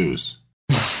refuse.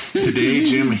 Today,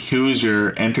 Jim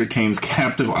Hoosier entertains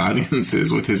captive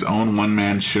audiences with his own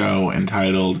one-man show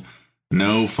entitled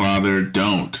No Father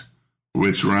Don't,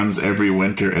 which runs every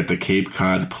winter at the Cape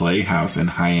Cod Playhouse in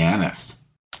Hyannis.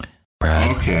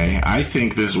 Brad, Okay, I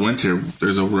think this winter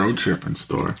there's a road trip in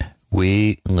store.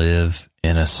 we live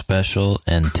in a special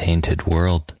and tainted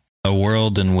world. A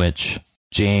world in which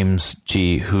James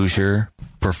G. Hoosier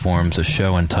performs a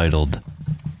show entitled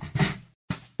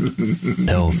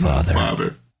No Father,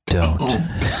 Father. Don't.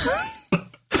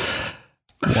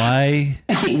 Why?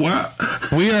 What?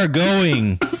 We,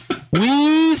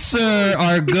 sir,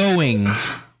 are going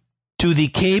to the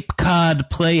Cape Cod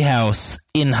Playhouse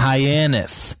in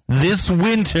Hyannis this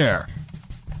winter.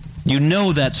 You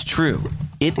know that's true.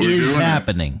 It We're is doing it.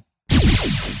 happening.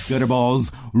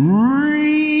 Gutterballs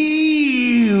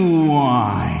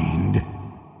Rewind.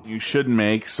 You should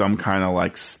make some kind of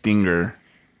like stinger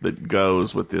that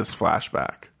goes with this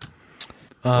flashback.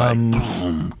 Like,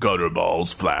 boom,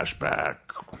 Gutterballs flashback.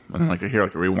 And like I hear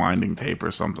like a rewinding tape or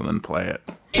something and play it.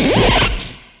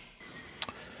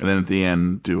 And then at the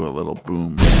end, do a little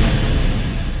boom.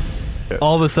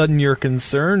 All of a sudden, you're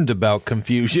concerned about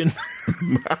confusion.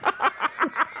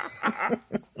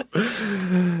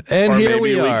 And Or here maybe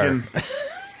we are.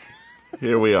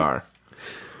 Here we are.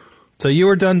 So you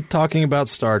were done talking about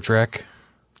Star Trek.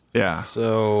 Yeah.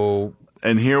 So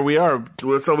And here we are.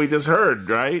 So we just heard,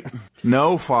 right?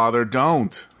 No, Father,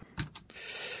 don't.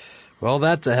 well,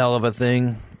 that's a hell of a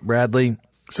thing, Bradley.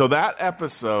 So that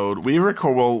episode, we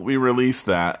released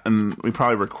that, and we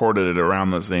probably recorded it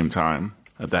around the same time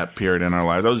at that period in our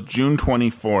lives. That was June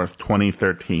 24th,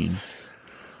 2013.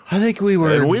 I think we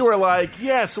were. And we were like,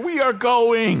 yes, we are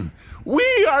going.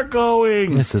 We are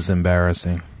going. This is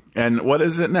embarrassing. And what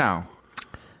is it now?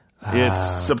 It's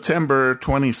September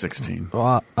 2016.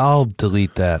 Well, I'll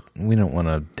delete that. We don't want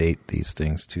to date these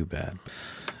things too bad.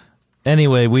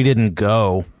 Anyway, we didn't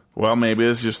go. Well, maybe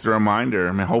it's just a reminder.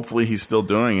 I mean, hopefully he's still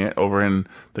doing it over in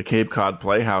the Cape Cod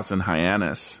Playhouse in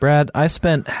Hyannis. Brad, I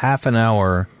spent half an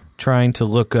hour trying to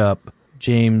look up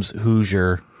James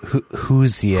Hoosier.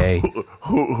 Hoosier.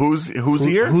 Who's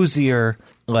here? Hoosier,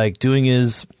 like doing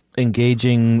his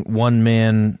engaging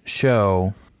one-man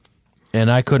show,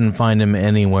 and I couldn't find him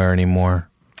anywhere anymore.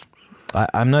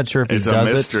 I'm not sure if he It's does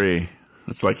a it. mystery.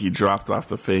 It's like he dropped off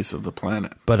the face of the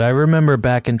planet. But I remember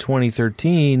back in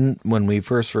 2013 when we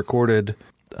first recorded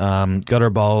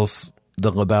Gutterballs,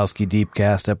 the Lebowski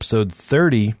Deepcast, episode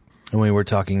 30, and we were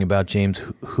talking about James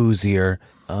Hoosier.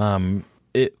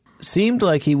 It seemed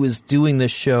like he was doing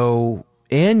this show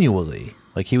annually,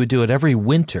 like he would do it every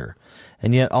winter.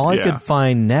 And yet all I Yeah. could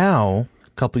find now, a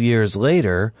couple years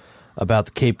later, about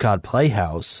the Cape Cod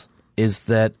Playhouse is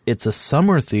that it's a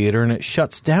summer theater and it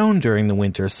shuts down during the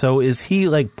winter. So is he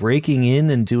like breaking in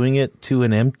and doing it to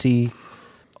an empty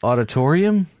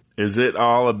auditorium? Is it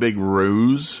all a big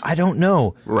ruse? I don't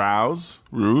know. Ruse?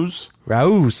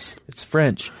 Rouse. It's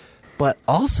French. But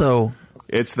also,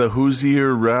 It's the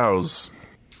Hoosier Rouse.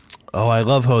 oh, I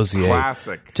love Hosier.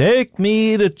 Classic. Take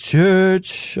me to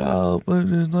church. I'll put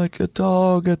it like a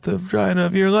dog at the vagina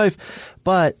of your life.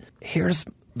 But here's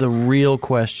the real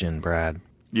question, Brad.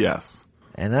 Yes.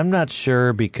 And I'm not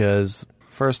sure because,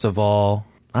 first of all,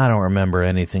 I don't remember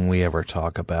anything we ever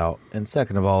talk about. And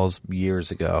second of all, it's years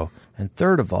ago. And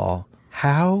third of all,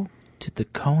 how did the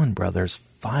Coen brothers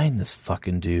find this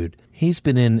fucking dude? He's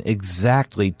been in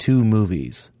exactly 2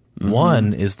 movies.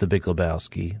 One is The Big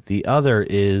Lebowski. The other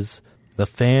is The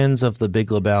Fans of The Big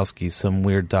Lebowski, some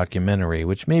weird documentary,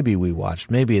 which maybe we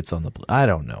watched. Maybe it's on the... I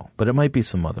don't know. But it might be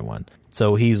some other one.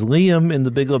 So he's Liam in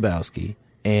The Big Lebowski,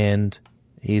 and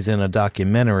he's in a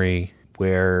documentary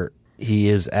where he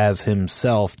is as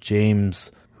himself,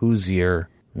 James Hoosier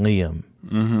Liam.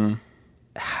 Mm-hmm.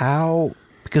 How...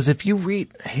 Because if you read...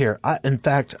 Here, in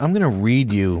fact, I'm going to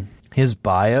read you his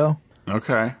bio.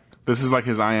 Okay. This is like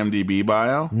his IMDb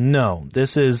bio? No,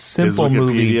 this is His Simple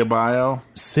Movie. Wikipedia bio?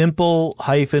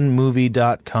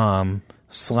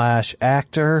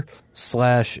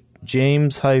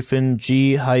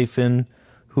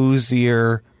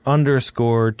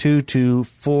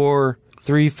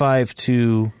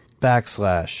 / Or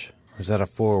is that a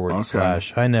forward Okay.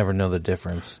 slash? I never know the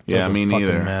difference. Yeah, Doesn't me fucking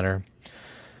neither. matter.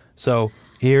 So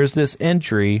here's this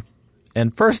entry,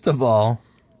 and first of all,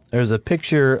 there's a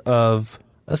picture of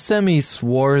a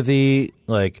semi-swarthy,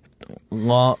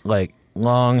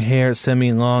 long hair,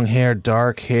 semi-long hair,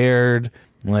 dark-haired,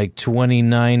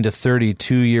 29 to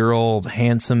 32-year-old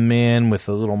handsome man with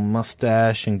a little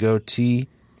mustache and goatee.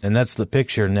 And that's the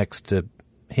picture next to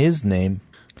his name.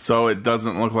 So it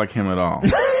doesn't look like him at all.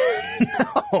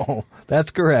 Oh,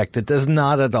 that's correct. It does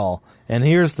not at all. And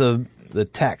here's the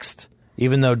text.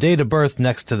 Even though date of birth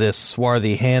next to this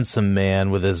swarthy, handsome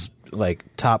man with his, like,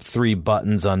 top 3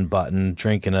 buttons unbuttoned,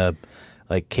 drinking a,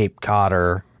 like, Cape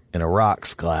Codder in a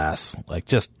rocks glass. Like,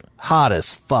 just hot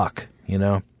as fuck, you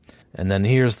know? And then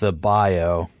here's the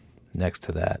bio next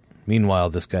to that. Meanwhile,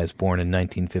 this guy's born in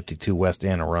 1952, West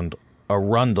Anne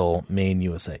Arundel, Maine,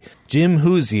 USA. Jim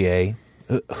Hoosier.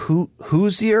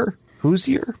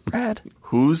 Hoosier, Brad?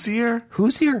 Hoosier?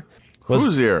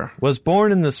 Hoosier? Was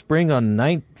born in the spring on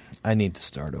I need to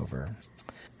start over.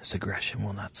 This aggression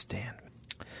will not stand.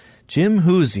 Jim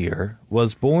Hoosier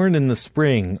was born in the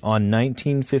spring on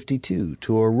 1952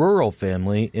 to a rural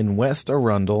family in West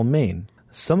Arundel, Maine.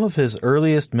 Some of his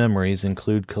earliest memories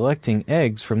include collecting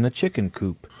eggs from the chicken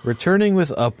coop, returning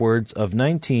with upwards of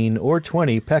 19 or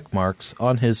 20 peck marks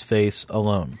on his face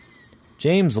alone.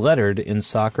 James lettered in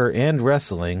soccer and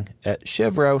wrestling at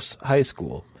Chevrouse High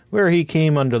School, where he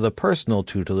came under the personal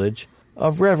tutelage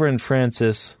of Reverend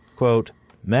Francis, quote,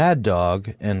 Mad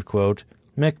Dog, end quote,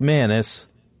 McManus,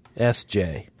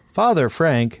 S.J. Father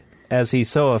Frank, as he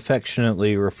so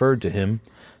affectionately referred to him,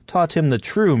 taught him the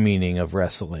true meaning of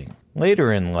wrestling.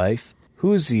 Later in life,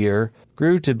 Hoosier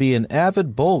grew to be an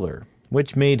avid bowler,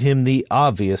 which made him the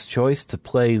obvious choice to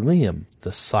play Liam,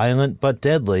 the silent but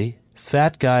deadly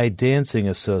fat guy dancing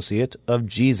associate of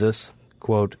Jesus,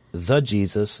 quote, the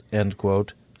Jesus, end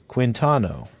quote,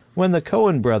 Quintano. When the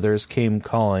Coen brothers came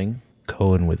calling,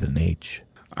 Coen with an H.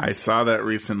 I saw that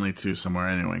recently too somewhere.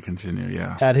 Anyway, continue,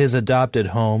 yeah. At his adopted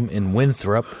home in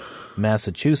Winthrop,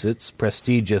 Massachusetts,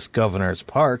 prestigious Governor's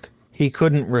Park, he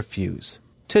couldn't refuse.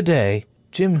 Today,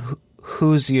 Jim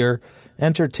Hoosier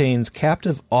entertains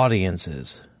captive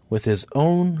audiences with his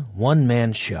own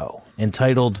one-man show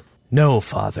entitled No,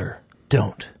 Father,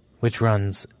 Don't, which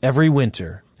runs every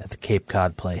winter at the Cape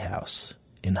Cod Playhouse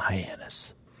in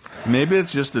Hyannis. Maybe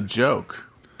it's just a joke.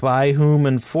 By whom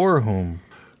and for whom?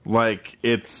 Like,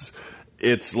 it's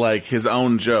like his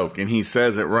own joke, and he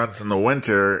says it runs in the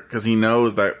winter because he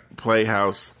knows that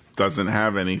Playhouse doesn't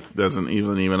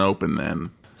even open then.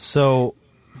 So,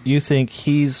 you think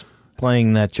he's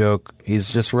playing that joke, he's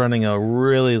just running a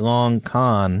really long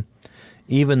con,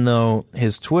 even though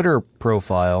his Twitter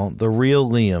profile, The Real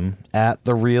Liam, at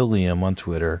The Real Liam on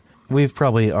Twitter, we've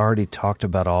probably already talked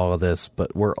about all of this,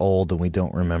 but we're old and we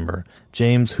don't remember.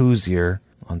 James Hoosier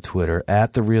on Twitter,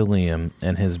 at The Real Liam,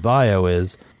 and his bio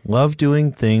is, love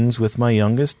doing things with my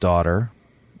youngest daughter,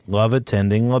 love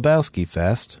attending Lebowski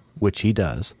Fest, which he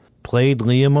does, played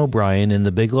Liam O'Brien in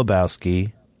The Big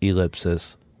Lebowski,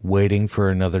 ellipsis, waiting for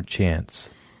another chance,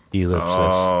 ellipsis.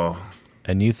 Oh.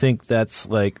 And you think that's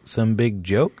like some big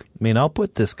joke? I mean, I'll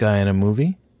put this guy in a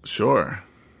movie. Sure.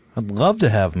 I'd love to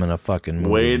have him in a fucking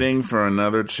movie. Waiting for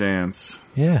another chance.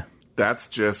 Yeah. That's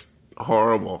just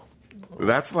horrible.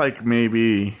 That's like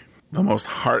maybe the most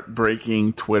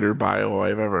heartbreaking Twitter bio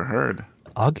I've ever heard.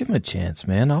 I'll give him a chance,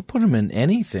 man. I'll put him in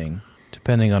anything,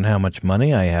 depending on how much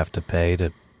money I have to pay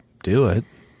to do it,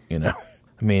 you know.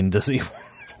 I mean, does he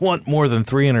want more than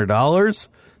 $300?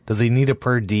 Does he need a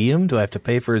per diem? Do I have to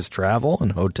pay for his travel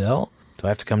and hotel? Do I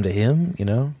have to come to him? You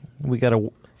know, we got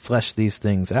to flesh these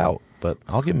things out. But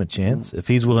I'll give him a chance. If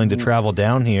he's willing to travel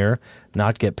down here,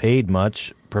 not get paid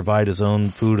much, provide his own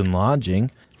food and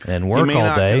lodging, and work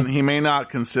all day. He may not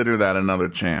consider that another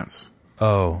chance.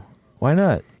 Oh, why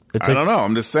not? I don't know.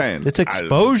 I'm just saying. It's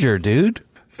exposure, dude.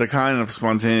 It's the kind of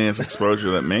spontaneous exposure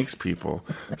that makes people.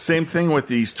 Same thing with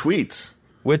these tweets.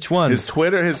 Which one? His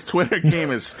Twitter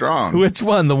game is strong. Which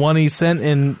one? The one he sent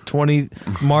in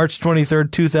March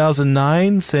 23rd,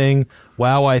 2009 saying,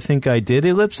 wow, I think I did,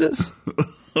 ellipsis?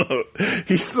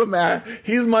 He's the man.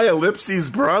 He's my ellipses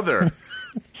brother.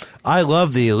 I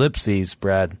love the ellipses,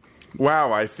 Brad.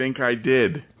 Wow, I think I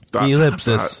did. The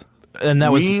ellipsis. And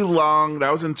that was that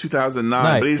was in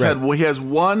 2009. Right, but he has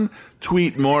one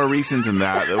tweet more recent than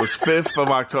that. It was 5th of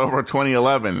October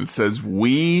 2011. It says,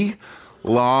 "We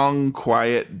long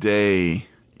quiet day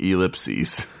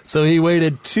ellipses." So he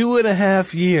waited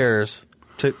 2.5 years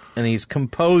and he's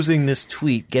composing this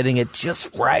tweet, getting it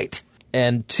just right.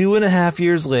 And 2.5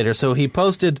 years later, so he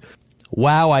posted,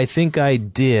 "Wow, I think I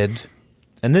did."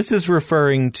 And this is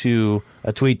referring to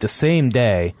a tweet the same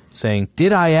day saying,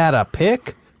 "Did I add a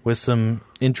pic?" with some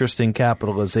interesting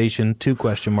capitalization, 2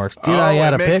 question marks. Did I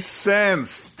add a pic? Makes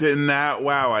sense. Didn't that?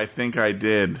 Wow, I think I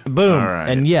did. Boom. All right.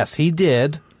 And yes, he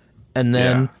did. And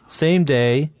then same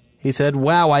day, he said,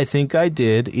 "Wow, I think I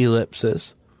did,"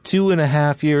 ellipsis.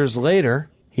 2.5 years later,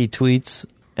 he tweets,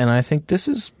 and I think this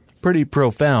is pretty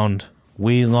profound,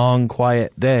 "We long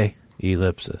quiet day,"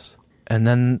 ellipsis. And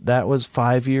then that was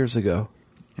 5 years ago.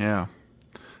 Yeah.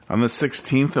 On the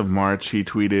 16th of March, he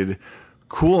tweeted,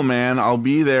 Cool, man. I'll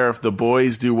be there if the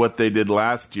boys do what they did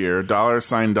last year.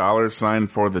 $$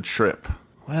 for the trip.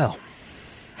 Well,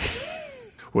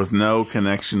 with no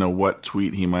connection to what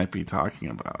tweet he might be talking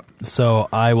about. So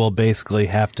I will basically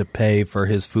have to pay for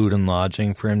his food and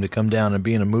lodging for him to come down and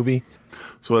be in a movie?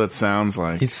 That's what it sounds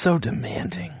like. He's so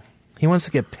demanding. He wants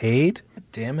to get paid?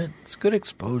 Damn it. It's good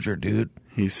exposure, dude.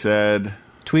 He said...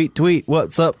 Tweet,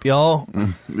 what's up, y'all?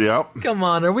 Yep. Come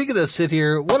on, are we going to sit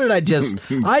here? What did I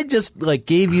just... I just,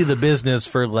 gave you the business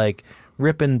for,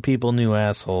 ripping people new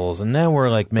assholes, and now we're,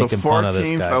 making fun of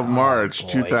this guy. The 14th of March,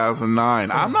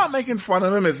 2009. I'm not making fun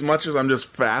of him as much as I'm just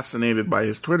fascinated by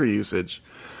his Twitter usage.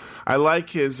 I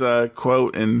like his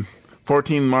quote in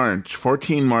 14 March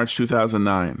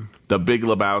 2009. The Big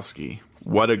Lebowski.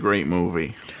 What a great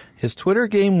movie. His Twitter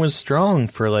game was strong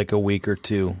for, a week or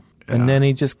two, and then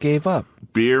he just gave up.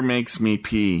 Beer makes me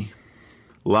pee.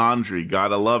 Laundry,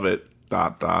 gotta love it. ...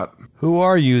 Who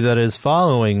are you that is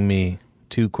following me?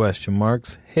 2 question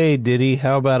marks. Hey, Diddy,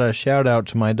 how about a shout out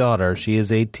to my daughter? She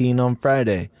is 18 on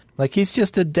Friday. He's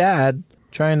just a dad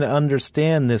trying to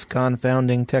understand this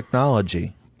confounding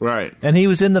technology. Right. And he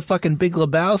was in the fucking Big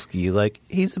Lebowski.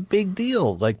 He's a big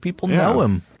deal. People know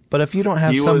him. But if you don't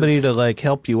have somebody to,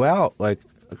 help you out,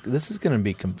 this is going to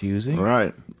be confusing.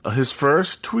 Right. His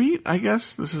first tweet, I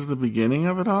guess, this is the beginning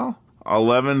of it all.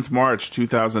 11th March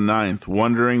 2009,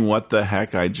 wondering what the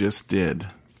heck I just did.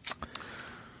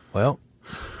 Well,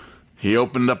 he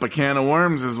opened up a can of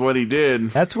worms is what he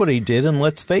did. That's what he did, and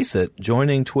let's face it,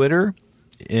 joining Twitter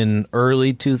in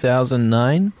early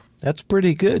 2009, that's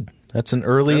pretty good. That's an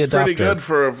early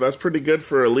adopter. That's pretty good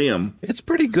for a Liam. It's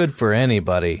pretty good for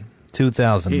anybody.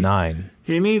 2009.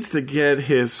 He needs to get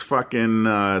his fucking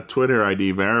Twitter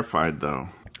ID verified, though.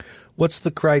 What's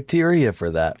the criteria for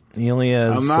that? He only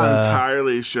has... I'm not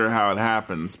entirely sure how it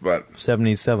happens, but...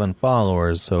 77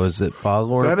 followers, so is it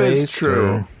follower-based? That is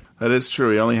true. Or? That is true.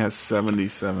 He only has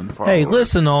 77 followers. Hey,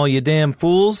 listen, all you damn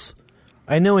fools.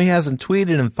 I know he hasn't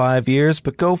tweeted in 5 years,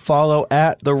 but go follow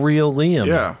 @TheRealLiam.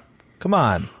 Yeah. Come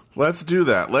on. Let's do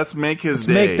that. Let's make his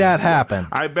day. Make that happen.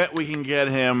 I bet we can get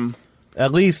him...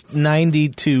 At least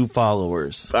 92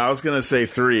 followers. I was going to say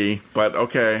 3, but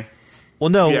okay. Well,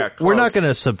 no, we're not going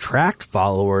to subtract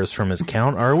followers from his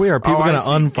count, are we? Are people going to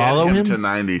unfollow him? Get him to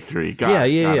 93.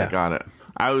 Got it.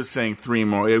 I was saying 3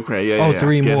 more. Okay, yeah.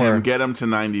 3 more. Get him to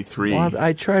 93. Well,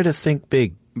 I try to think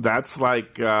big. That's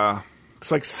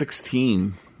it's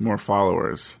 16 more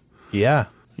followers. Yeah.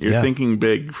 You're thinking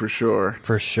big for sure.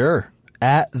 For sure.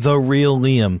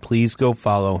 @TheRealLiam. Please go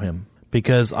follow him.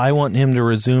 Because I want him to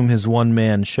resume his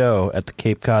one-man show at the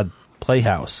Cape Cod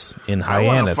Playhouse in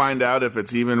Hyannis. I want to find out if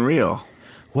it's even real.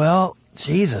 Well,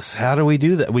 Jesus, how do we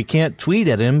do that? We can't tweet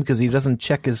at him because he doesn't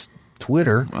check his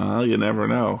Twitter. Well, you never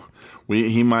know.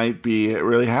 He might be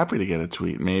really happy to get a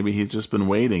tweet. Maybe he's just been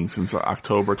waiting since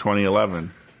October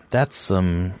 2011. That's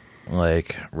some,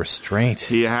 restraint.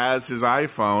 He has his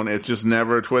iPhone. It's just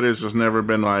Twitter's just never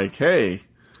been like, hey,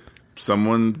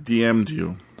 someone DM'd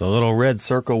you. The little red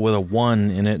circle with a 1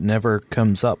 in it never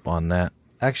comes up on that.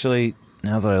 Actually,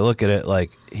 now that I look at it,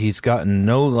 he's gotten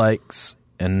no likes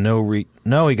and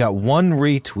no, he got 1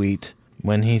 retweet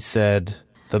when he said,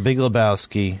 The Big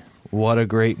Lebowski, what a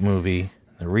great movie.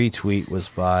 The retweet was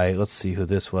by, let's see who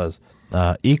this was,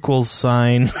 equals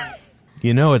sign.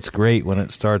 You know it's great when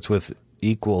it starts with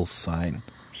equals sign.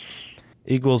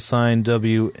 Equals sign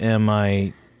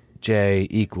WMIJ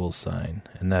equals sign.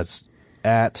 And that's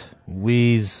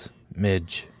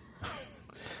 @WheezeMidge.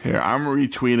 Here, I'm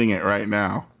retweeting it right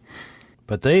now.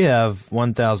 But they have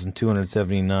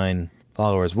 1,279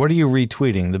 followers. What are you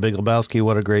retweeting? The Big Lebowski,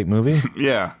 what a great movie?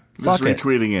 Yeah, just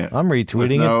retweeting it. I'm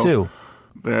retweeting it too.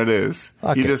 There it is.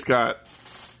 He just got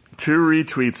 2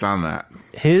 retweets on that.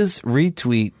 His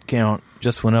retweet count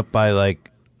just went up by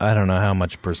I don't know how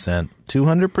much percent.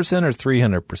 200% or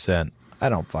 300%? I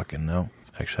don't fucking know.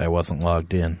 Actually, I wasn't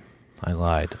logged in. I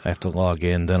lied. I have to log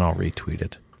in, then I'll retweet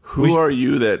it. Who are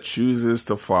you that chooses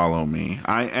to follow me?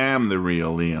 I am the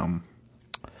real Liam.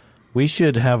 We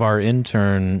should have our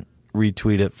intern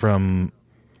retweet it from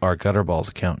our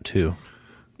Gutterballs account, too.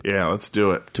 Yeah, let's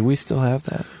do it. Do we still have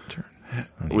that intern?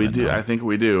 We do. I think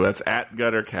we do. That's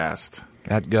 @Guttercast.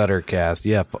 @Guttercast,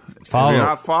 yeah. Follow. If you're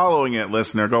not following it,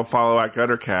 listener, go follow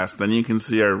 @Guttercast. Then you can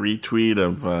see our retweet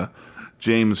of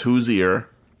James Hoosier.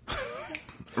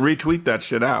 Retweet that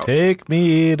shit out. Take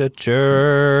me to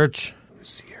church.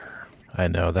 I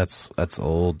know, that's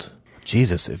old.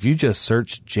 Jesus, if you just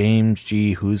search James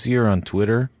G. Hoosier on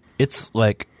Twitter, it's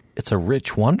a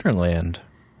rich wonderland.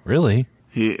 Really.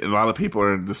 A lot of people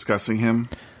are discussing him.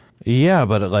 Yeah,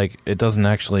 but it doesn't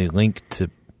actually link to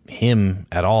him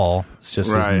at all. It's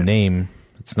just his name.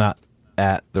 It's not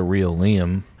at the real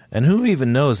Liam. And who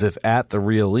even knows if at the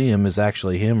real Liam is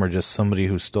actually him or just somebody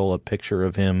who stole a picture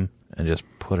of him and just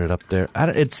put it up there.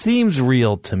 It seems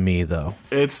real to me, though.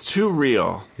 It's too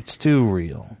real. It's too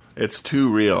real. It's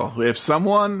too real. If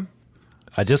someone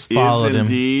I just followed is him.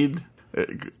 indeed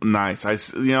nice, I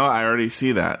already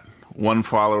see that. One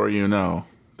follower,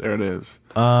 there it is.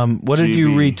 What did you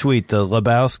retweet? The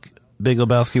Big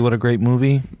Lebowski, what a great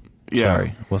movie? Yeah.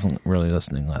 Sorry, wasn't really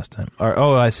listening last time.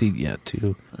 I see,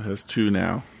 2. It has 2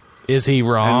 now. Is he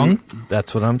wrong?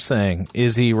 That's what I'm saying.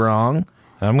 Is he wrong?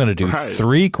 I'm going to do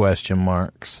 3 question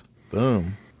marks.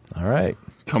 Boom. All right.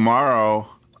 Tomorrow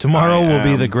will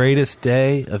be the greatest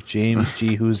day of James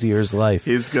G. Hoosier's life.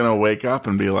 He's going to wake up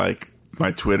and be like,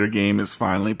 my Twitter game is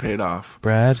finally paid off.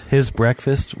 Brad, his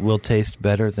breakfast will taste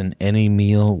better than any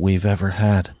meal we've ever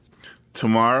had.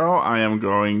 Tomorrow, I am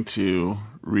going to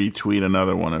retweet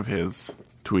another one of his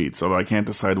tweets, although I can't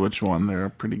decide which one. They're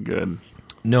pretty good.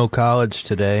 No college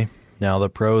today. Now the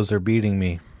pros are beating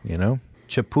me,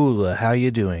 Chapula, how you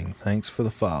doing? Thanks for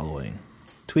the following.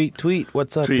 Tweet.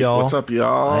 What's up, y'all? What's up,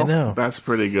 y'all? I know. That's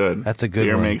pretty good. That's a good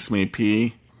Beer one. makes me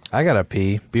pee. I gotta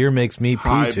pee. Beer makes me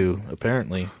pee, too,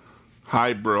 apparently.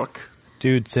 Hi, Brooke.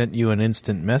 Dude sent you an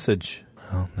instant message.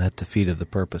 Well, that defeated the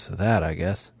purpose of that, I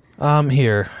guess.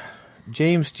 Here.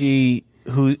 James G.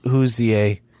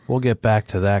 Hoosier. We'll get back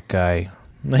to that guy.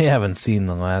 They haven't seen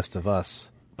The Last of Us.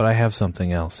 But I have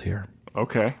something else here.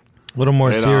 Okay. A little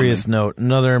more serious note.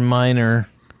 Another minor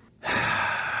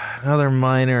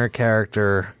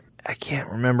character. I can't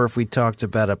remember if we talked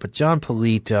about it, but John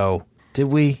Polito. Did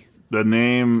we? The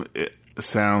name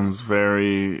sounds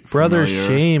very Brother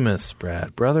familiar. Seamus,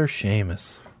 Brad. Brother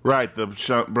Seamus. Right, the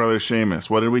Brother Seamus.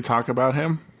 What did we talk about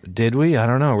him? Did we? I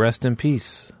don't know. Rest in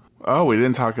peace. Oh, we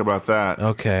didn't talk about that.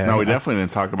 Okay. No, we definitely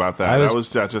didn't talk about that.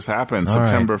 That just happened.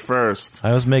 September 1st.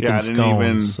 I was making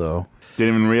scones, Didn't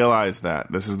even realize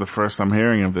that. This is the first I'm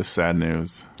hearing of this sad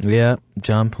news. Yeah,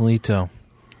 John Polito.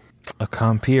 A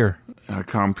compeer. A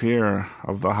compeer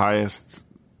of the highest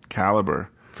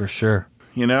caliber. For sure.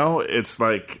 It's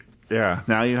like,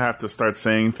 now you have to start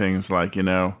saying things like,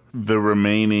 the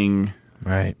remaining...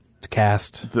 Right. The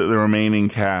cast. The remaining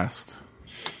cast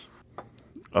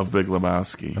of Big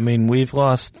Lebowski. I mean, we've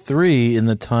lost 3 in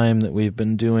the time that we've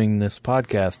been doing this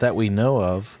podcast that we know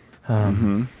of.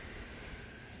 I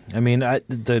mean,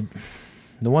 the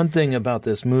one thing about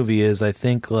this movie is I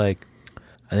think the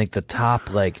top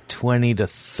 20 to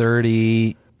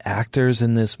 30 actors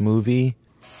in this movie,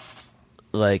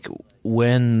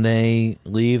 when they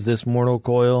leave this mortal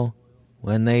coil,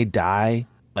 when they die,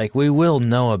 we will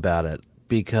know about it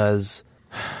because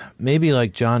maybe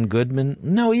John Goodman.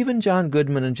 No, even John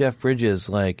Goodman and Jeff Bridges,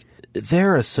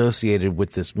 they're associated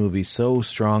with this movie so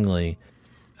strongly.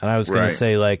 And I was going to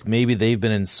say, maybe they've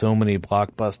been in so many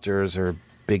blockbusters or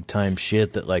big-time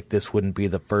shit that, this wouldn't be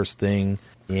the first thing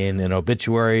in an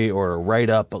obituary or a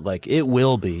write-up, but, it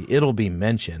will be. It'll be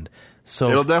mentioned. So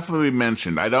it'll definitely be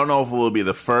mentioned. I don't know if it will be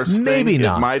the first thing. Maybe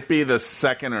not. It might be the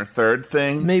second or third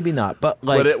thing. Maybe not, but,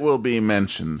 but it will be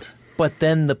mentioned. But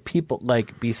then the people,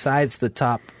 besides the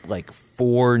top,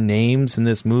 4 names in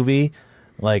this movie,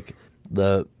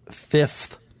 the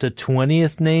 5th to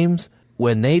 20th names,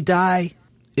 when they die,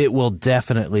 it will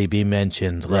definitely be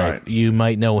mentioned. You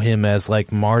might know him as,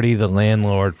 Marty the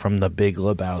landlord from The Big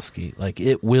Lebowski.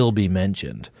 It will be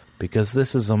mentioned. Because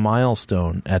this is a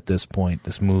milestone at this point,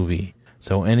 this movie.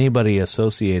 So anybody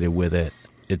associated with it,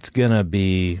 it's going to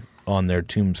be on their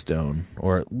tombstone,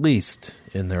 or at least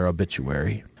in their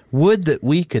obituary. Would that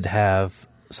we could have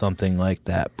something like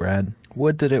that, Brad.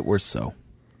 Would that it were so.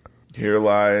 Here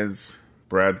lies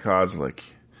Brad Kozlik.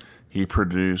 He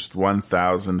produced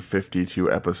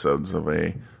 1,052 episodes of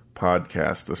a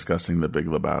podcast discussing The Big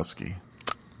Lebowski.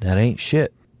 That ain't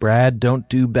shit. Brad don't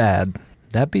do bad.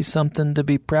 That'd be something to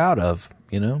be proud of,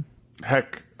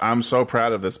 Heck, I'm so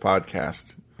proud of this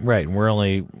podcast. Right, and we're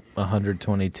only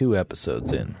 122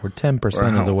 episodes in. We're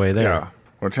 10% of the way there. Yeah,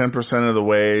 we're 10% of the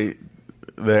way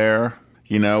there.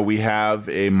 We have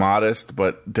a modest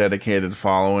but dedicated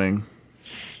following.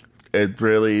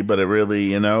 It's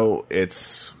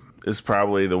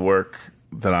probably the work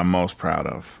that I'm most proud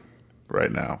of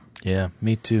right now. Yeah,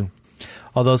 me too.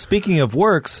 Although, speaking of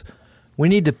works, we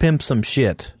need to pimp some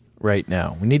shit right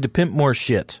now. We need to pimp more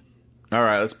shit. All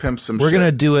right, let's pimp some shit. We're going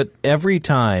to do it every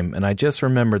time, and I just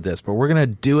remembered this, but we're going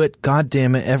to do it,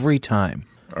 goddammit, every time.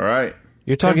 All right.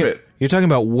 You're talking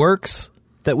about works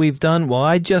that we've done? Well,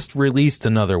 I just released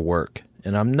another work,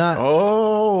 and I'm not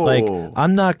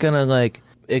I'm not going to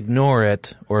ignore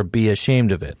it or be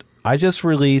ashamed of it. I just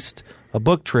released a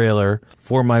book trailer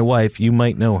for my wife. You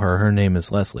might know her. Her name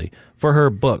is Leslie. For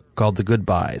her book called The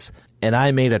Goodbyes. and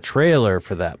I made a trailer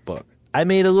for that book. I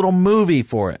made a little movie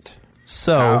for it.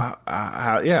 So,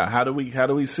 how do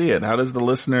we see it? How does the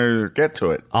listener get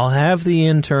to it? I'll have the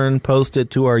intern post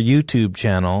it to our YouTube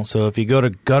channel. So if you go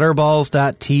to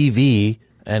gutterballs.tv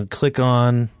and click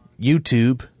on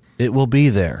YouTube, it will be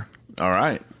there. All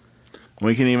right.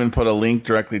 We can even put a link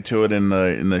directly to it in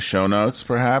the show notes,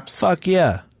 perhaps. Fuck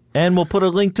yeah. And we'll put a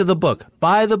link to the book.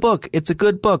 Buy the book. It's a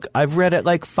good book. I've read it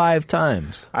like 5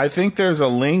 times. I think there's a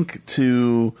link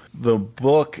to the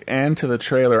book and to the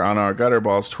trailer on our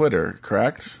Gutterballs Twitter,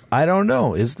 correct? I don't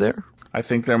know. Is there? I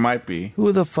think there might be.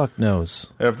 Who the fuck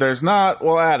knows? If there's not,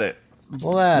 we'll add it.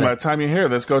 By the time you hear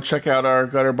this, go check out our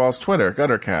Gutterballs Twitter,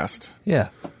 Guttercast.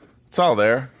 Yeah. It's all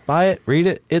there. Buy it. Read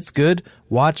it. It's good.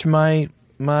 Watch my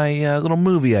little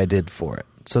movie I did for it.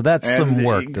 So that's some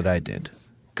work that I did.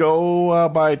 Go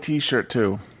buy a t-shirt,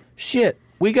 too. Shit,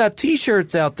 we got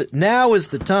t-shirts out. Now is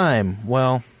the time.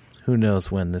 Well, who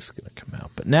knows when this is going to come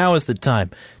out. But now is the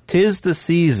time. 'Tis the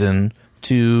season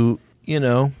to,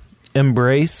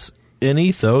 embrace an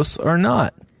ethos or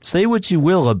not. Say what you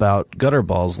will about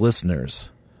Gutterballs listeners.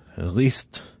 At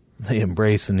least they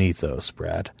embrace an ethos,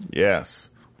 Brad. Yes.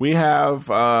 We have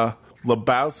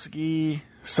Lebowski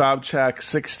Sobchak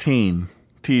 16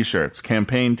 t-shirts,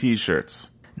 campaign t-shirts.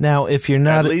 Now, if you're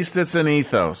not... At least it's an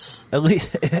ethos. At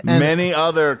least... Many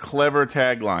other clever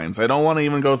taglines. I don't want to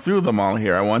even go through them all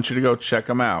here. I want you to go check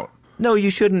them out. No,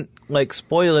 you shouldn't,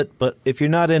 spoil it, but if you're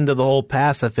not into the whole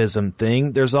pacifism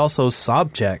thing, there's also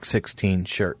Sobchak 16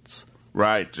 shirts.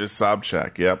 Right, just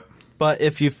Sobchak, yep. But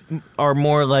if you are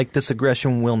more like This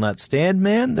Aggression Will Not Stand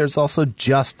Man, there's also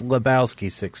just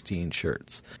Lebowski 16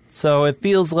 shirts. So it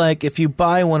feels like if you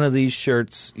buy one of these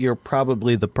shirts, you're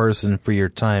probably the person for your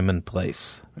time and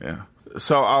place. Yeah.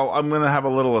 So I'm going to have a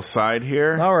little aside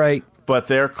here. All right. But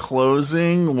they're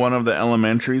closing one of the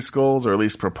elementary schools, or at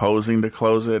least proposing to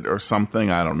close it or something.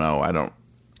 I don't know.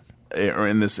 Or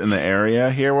in the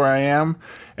area here where I am.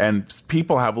 And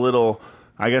people have little...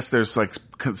 I guess there's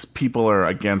because people are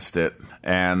against it,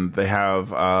 and they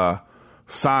have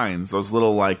signs, those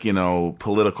little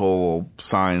political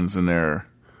signs in their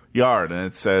yard, and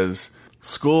it says,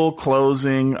 "School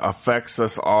closing affects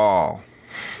us all."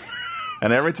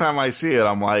 And every time I see it,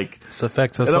 I'm like, "It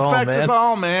affects us all, man. It affects us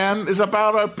all, man. It's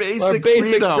about our basic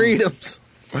freedoms."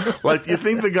 Do you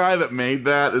think the guy that made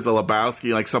that is a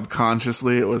Lebowski?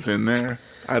 Subconsciously, it was in there.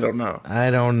 I don't know.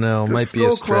 Might be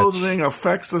a stretch. School closing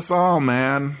affects us all,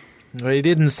 man. Well, he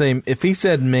didn't say... If he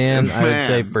said man, I would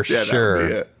say for sure. That would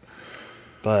be it.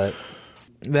 But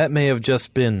that may have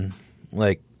just been,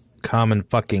 common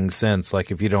fucking sense.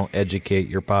 If you don't educate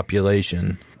your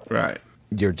population... Right.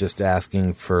 You're just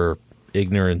asking for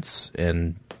ignorance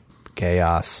and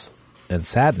chaos and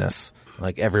sadness.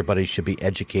 Everybody should be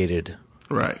educated.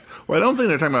 Right. Well, I don't think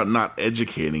they're talking about not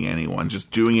educating anyone,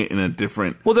 just doing it in a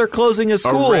different... Well, they're closing a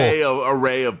school.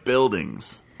 Array of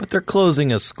buildings. But they're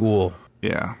closing a school.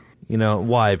 Yeah.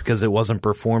 Why? Because it wasn't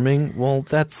performing? Well,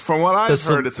 that's... From what I've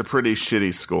heard, it's a pretty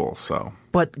shitty school, so...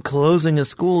 But closing a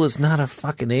school is not a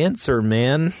fucking answer,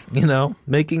 man.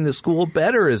 Making the school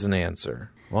better is an answer.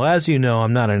 Well, as you know,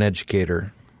 I'm not an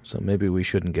educator, so maybe we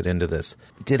shouldn't get into this.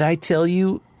 Did I tell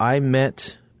you I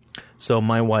met... So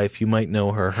my wife, you might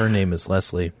know her. Her name is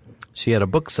Leslie. She had a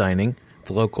book signing at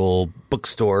the local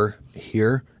bookstore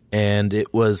here, and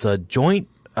it was a joint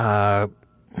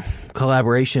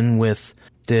collaboration with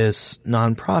this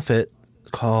nonprofit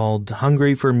called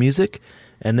Hungry for Music,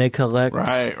 and they collect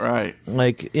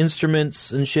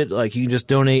instruments and shit. You can just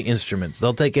donate instruments.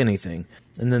 They'll take anything,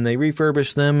 and then they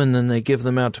refurbish them, and then they give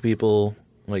them out to people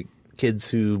kids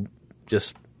who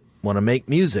just want to make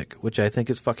music, which I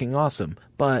think is fucking awesome.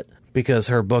 But because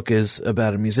her book is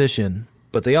about a musician,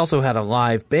 but they also had a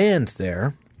live band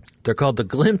there. They're called The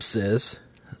Glimpses.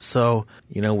 So,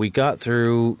 we got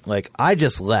through, I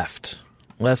just left.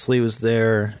 Leslie was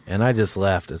there, and I just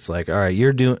left. It's all right,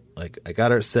 you're doing, I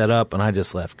got her set up, and I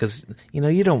just left. Because,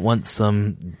 you don't want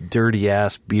some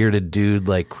dirty-ass, bearded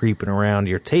dude, creeping around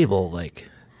your table.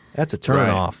 That's a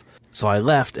turn-off. So I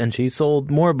left, and she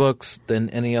sold more books than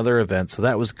any other event, so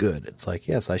that was good. It's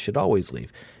yes, I should always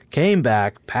leave. Came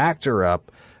back, packed her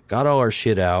up, got all her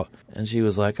shit out, and she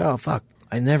was like, oh, fuck.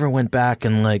 I never went back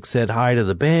and, said hi to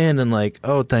the band and,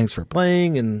 oh, thanks for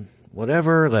playing and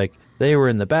whatever. They were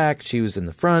in the back, she was in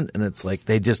the front, and it's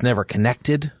they just never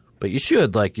connected. But you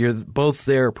should. You're both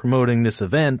there promoting this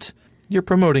event. You're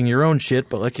promoting your own shit,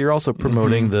 but, you're also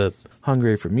promoting the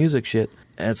Hungry for Music shit.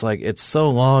 And it's it's so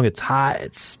long, it's hot,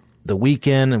 it's the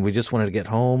weekend, and we just wanted to get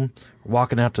home. We're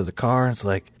walking out to the car, it's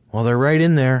well, they're right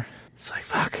in there. It's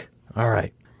fuck. All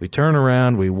right. We turn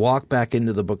around, we walk back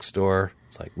into the bookstore.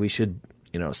 It's we should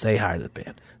say hi to the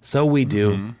band. So we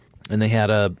do. And they had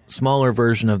a smaller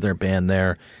version of their band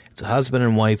there. It's a husband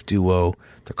and wife duo.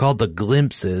 They're called the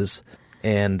Glimpses.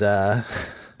 And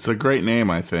it's a great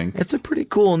name, I think. It's a pretty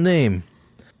cool name.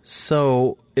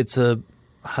 So it's a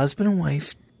husband and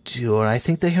wife duo. And I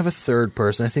think they have a third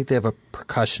person. I think they have a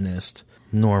percussionist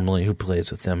normally who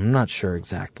plays with them. I'm not sure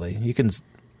exactly. You can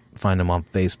find them on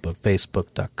Facebook,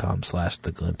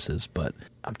 facebook.com/theglimpses. But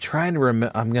I'm trying to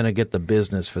remember. I'm going to get the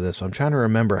business for this. I'm trying to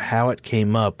remember how it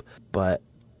came up. But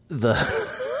the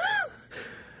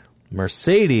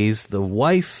Mercedes, the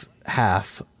wife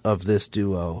half of this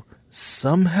duo,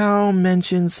 somehow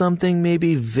mentioned something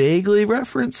maybe vaguely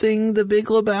referencing The Big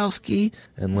Lebowski.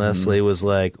 And Leslie was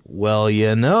like, well,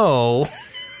 Yep.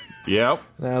 And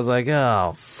I was like,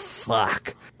 oh,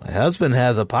 fuck. My husband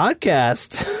has a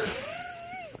podcast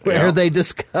where they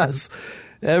discuss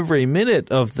every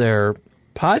minute of their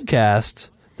podcast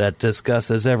that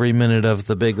discusses every minute of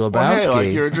The Big Lebowski. Well, hey,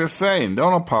 like you were just saying,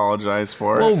 don't apologize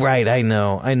for it. Well, right, I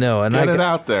know. And get it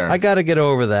out there. I got to get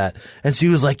over that. And she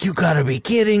was like, you got to be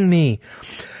kidding me.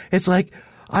 It's like,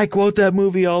 I quote that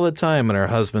movie all the time, and her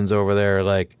husband's over there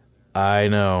like, I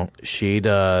know, she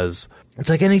does. It's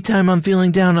like anytime I'm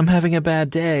feeling down, I'm having a bad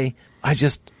day, I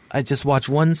just watch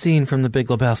one scene from The Big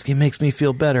Lebowski. It makes me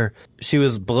feel better. She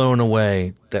was blown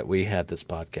away that we had this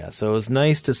podcast. So it was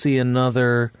nice to see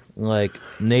another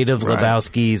native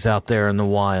Lebowskis out there in the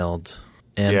wild.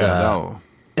 And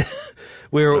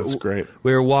that's great.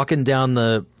 We were walking down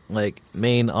the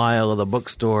main aisle of the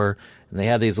bookstore, and they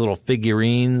had these little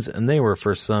figurines, and they were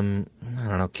for some, I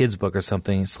don't know, kids book or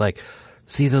something. It's like,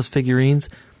 see those figurines?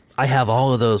 I have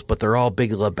all of those, but they're all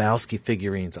Big Lebowski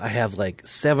figurines. I have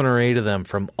 7 or 8 of them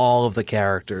from all of the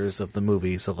characters of the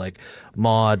movie. So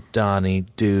Maude, Donnie,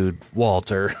 Dude,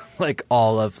 Walter,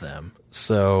 all of them.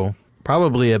 So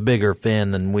probably a bigger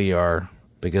fan than we are,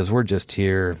 because we're just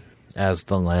here as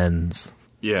the lens.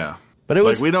 Yeah. But it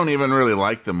was we don't even really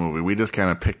like the movie. We just kind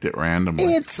of picked it randomly.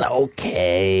 It's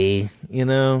okay.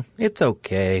 It's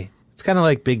okay. It's kind of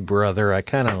like Big Brother. I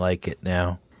kind of like it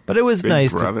now. But it was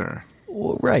nice. Big Brother.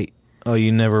 Well, right. Oh,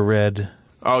 you never read?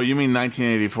 Oh, you mean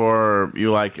 1984?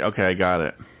 Okay, I got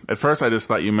it. At first, I just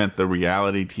thought you meant the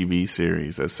reality TV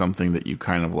series as something that you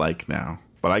kind of like now.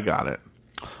 But I got it.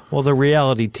 Well, the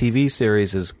reality TV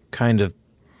series is kind of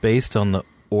based on the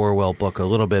Orwell book a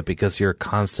little bit, because you're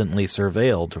constantly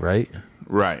surveilled, right?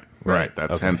 Right.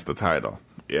 That's hence the title.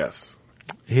 Yes.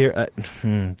 Here,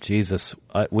 Jesus,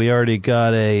 we already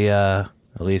got at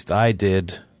least I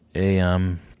did,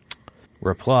 an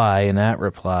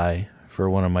 @reply for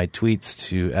one of my tweets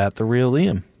to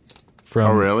 @TheRealLiam.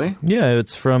 Oh, really? Yeah,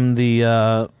 it's from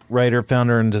the writer,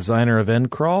 founder, and designer of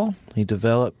Endcrawl. He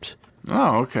developed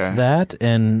that,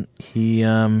 and he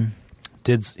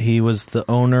was the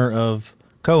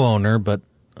co-owner, but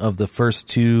of the first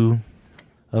 2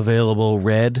 available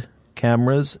Red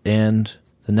cameras and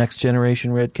the next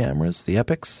generation Red cameras, the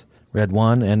Epics, Red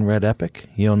 1 and Red Epic.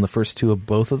 He owned the first 2 of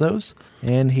both of those,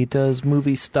 and he does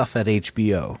movie stuff at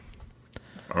HBO.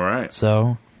 All right.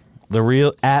 So, the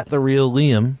real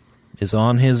Liam is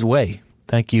on his way.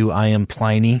 Thank you, I Am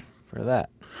Pliny, for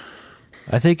that.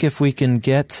 I think if we can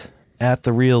get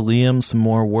 @TheRealLiam some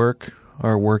more work,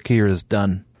 our work here is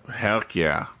done. Heck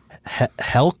yeah.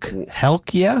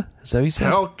 Helk yeah? Is that what you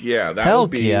said? Helk yeah. That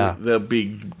would be the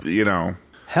big,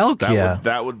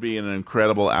 that would be an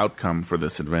incredible outcome for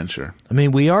this adventure. I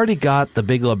mean, we already got The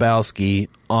Big Lebowski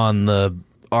on the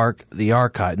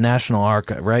archive, National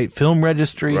Archive, right? Film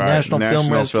Registry, right. National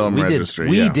Film Registry.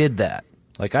 We did that.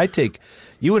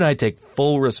 You and I take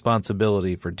full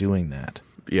responsibility for doing that.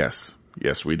 Yes,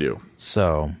 we do.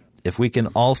 So, if we can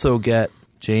also get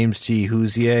James G.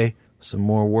 Hoosier some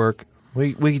more work,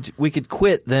 we could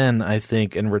quit then, I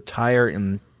think, and retire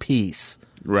in peace.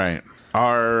 Right.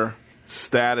 Our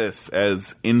status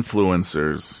as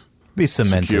influencers be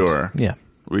cemented. Secure. Yeah.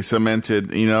 We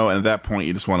cemented, and at that point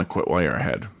you just want to quit while you're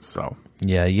ahead. So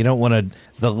yeah, you don't want to.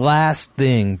 The last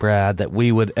thing, Brad, that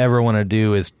we would ever want to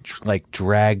do is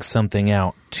drag something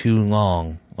out too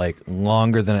long,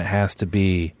 longer than it has to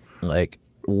be,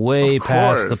 way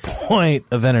past the point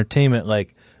of entertainment.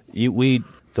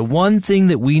 The one thing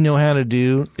that we know how to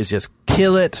do is just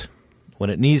kill it when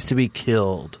it needs to be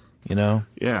killed.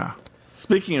 Yeah.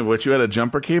 Speaking of which, you had a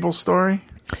jumper cable story?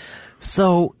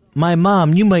 So, my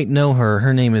mom, you might know her.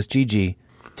 Her name is Gigi.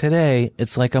 Today,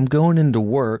 it's I'm going into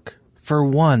work for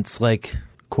once,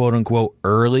 quote unquote,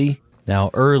 early. Now,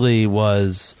 early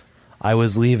was, I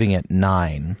was leaving at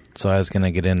 9. So I was going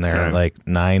to get in there at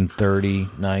 9:30,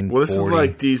 9:40. Well, this is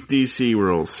like DC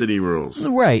rules, city rules.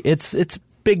 Right. It's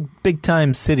big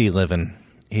time city living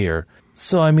here.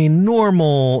 So, I mean,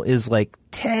 normal is like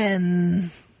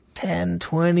 10,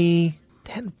 20,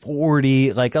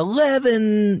 10:40, like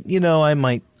 11, you know, I'm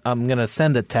going to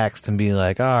send a text and be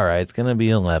like, all right, it's going to be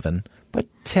 11. But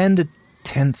 10 to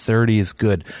 10:30 is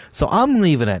good. So I'm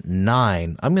leaving at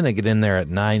 9. I'm going to get in there at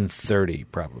 9:30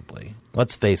 probably.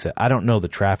 Let's face it, I don't know the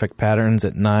traffic patterns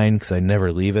at 9 because I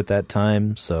never leave at that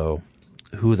time. So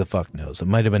who the fuck knows? It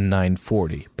might have been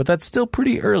 9:40. But that's still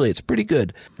pretty early. It's pretty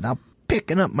good. And I'm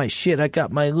picking up my shit. I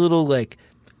got my little, like,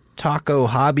 taco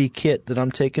hobby kit that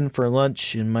I'm taking for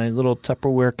lunch in my little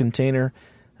Tupperware container.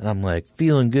 And I'm, like,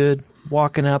 feeling good,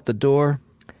 walking out the door.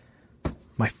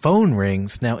 My phone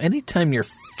rings. Now, anytime your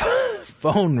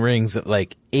phone rings at,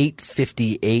 like,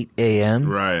 8:58 a.m.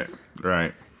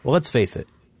 Right. Well, let's face it.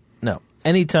 No.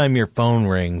 Anytime your phone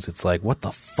rings, it's like, what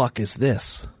the fuck is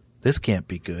this? This can't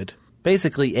be good.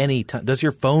 Basically, any time. Does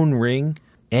your phone ring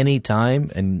any time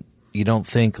and you don't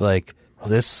think, like, oh,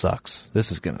 this sucks.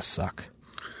 This is going to suck.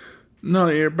 No,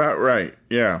 you're about right.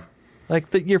 Yeah.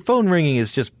 Like, your phone ringing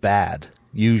is just bad,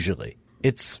 usually.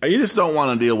 You just don't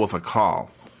want to deal with a call.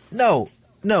 No,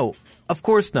 of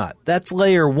course not. That's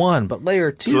layer 1, but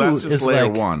layer 2 so that's just is layer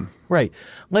like, 1. Right.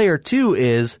 Layer 2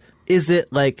 is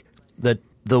it like the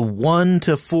 1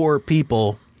 to 4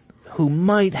 people who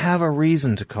might have a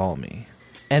reason to call me?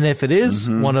 And if it is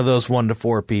one of those 1 to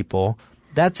 4 people,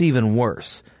 that's even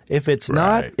worse. If it's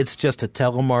not, it's just a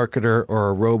telemarketer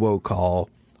or a robocall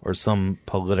or some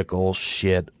political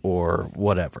shit or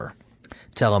whatever.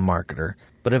 Telemarketer.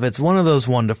 But if it's one of those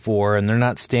 1 to 4 and they're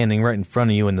not standing right in front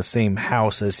of you in the same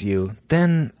house as you,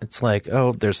 then it's like,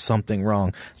 oh, there's something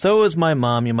wrong. So is my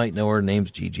mom. You might know her name's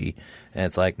Gigi. And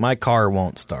it's like, my car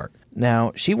won't start.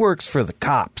 Now, she works for the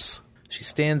cops. She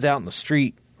stands out in the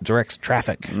street, directs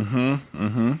traffic. The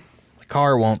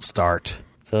car won't start.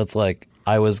 So it's like,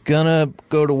 I was gonna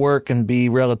go to work and be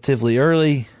relatively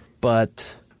early,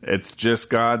 but it's just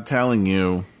God telling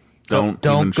you, don't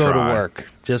go try. to work.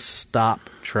 Just stop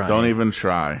trying. Don't even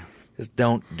try. Just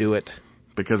don't do it.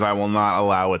 Because I will not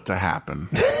allow it to happen.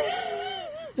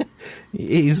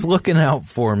 He's looking out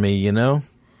for me, you know?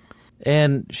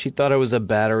 And she thought it was a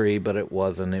battery, but it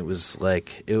wasn't. It was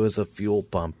a fuel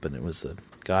pump, and it was a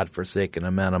godforsaken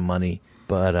amount of money.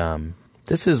 But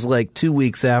this is like 2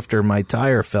 weeks after my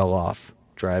tire fell off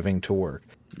driving to work.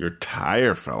 Your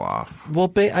tire fell off?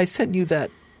 Well, I sent you that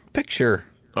picture.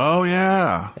 Oh,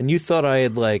 yeah. And you thought I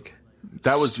had, like...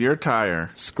 That was your tire.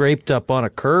 Scraped up on a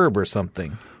curb or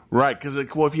something. Right, because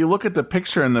if you look at the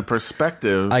picture in the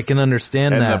perspective... I can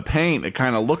understand that. And the paint, it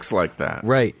kind of looks like that.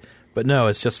 Right. But no,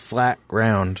 it's just flat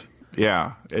ground.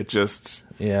 Yeah, it just...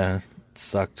 Yeah, it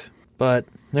sucked. But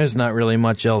there's not really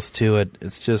much else to it.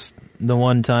 It's just the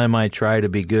one time I try to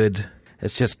be good,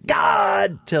 it's just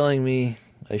God telling me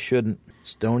I shouldn't.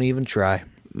 Just don't even try.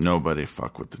 Nobody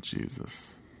fuck with the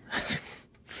Jesus.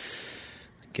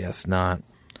 Guess not.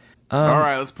 All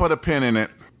right, let's put a pin in it.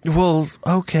 Well,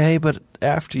 okay, but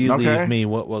after you leave me,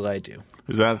 what will I do?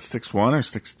 Is that 6-1 or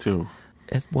 6-2?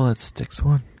 It's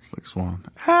 6-1. 6-1.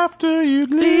 After you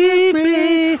leave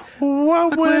me,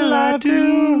 what will I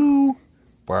do?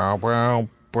 Brow, brow,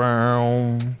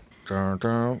 brow. Dun,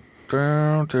 dun,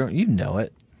 dun, dun. You know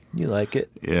it. You like it.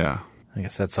 Yeah. I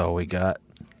guess that's all we got.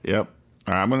 Yep.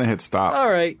 All right, I'm going to hit stop.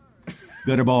 All right.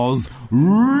 Gutterballs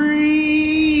Rewind.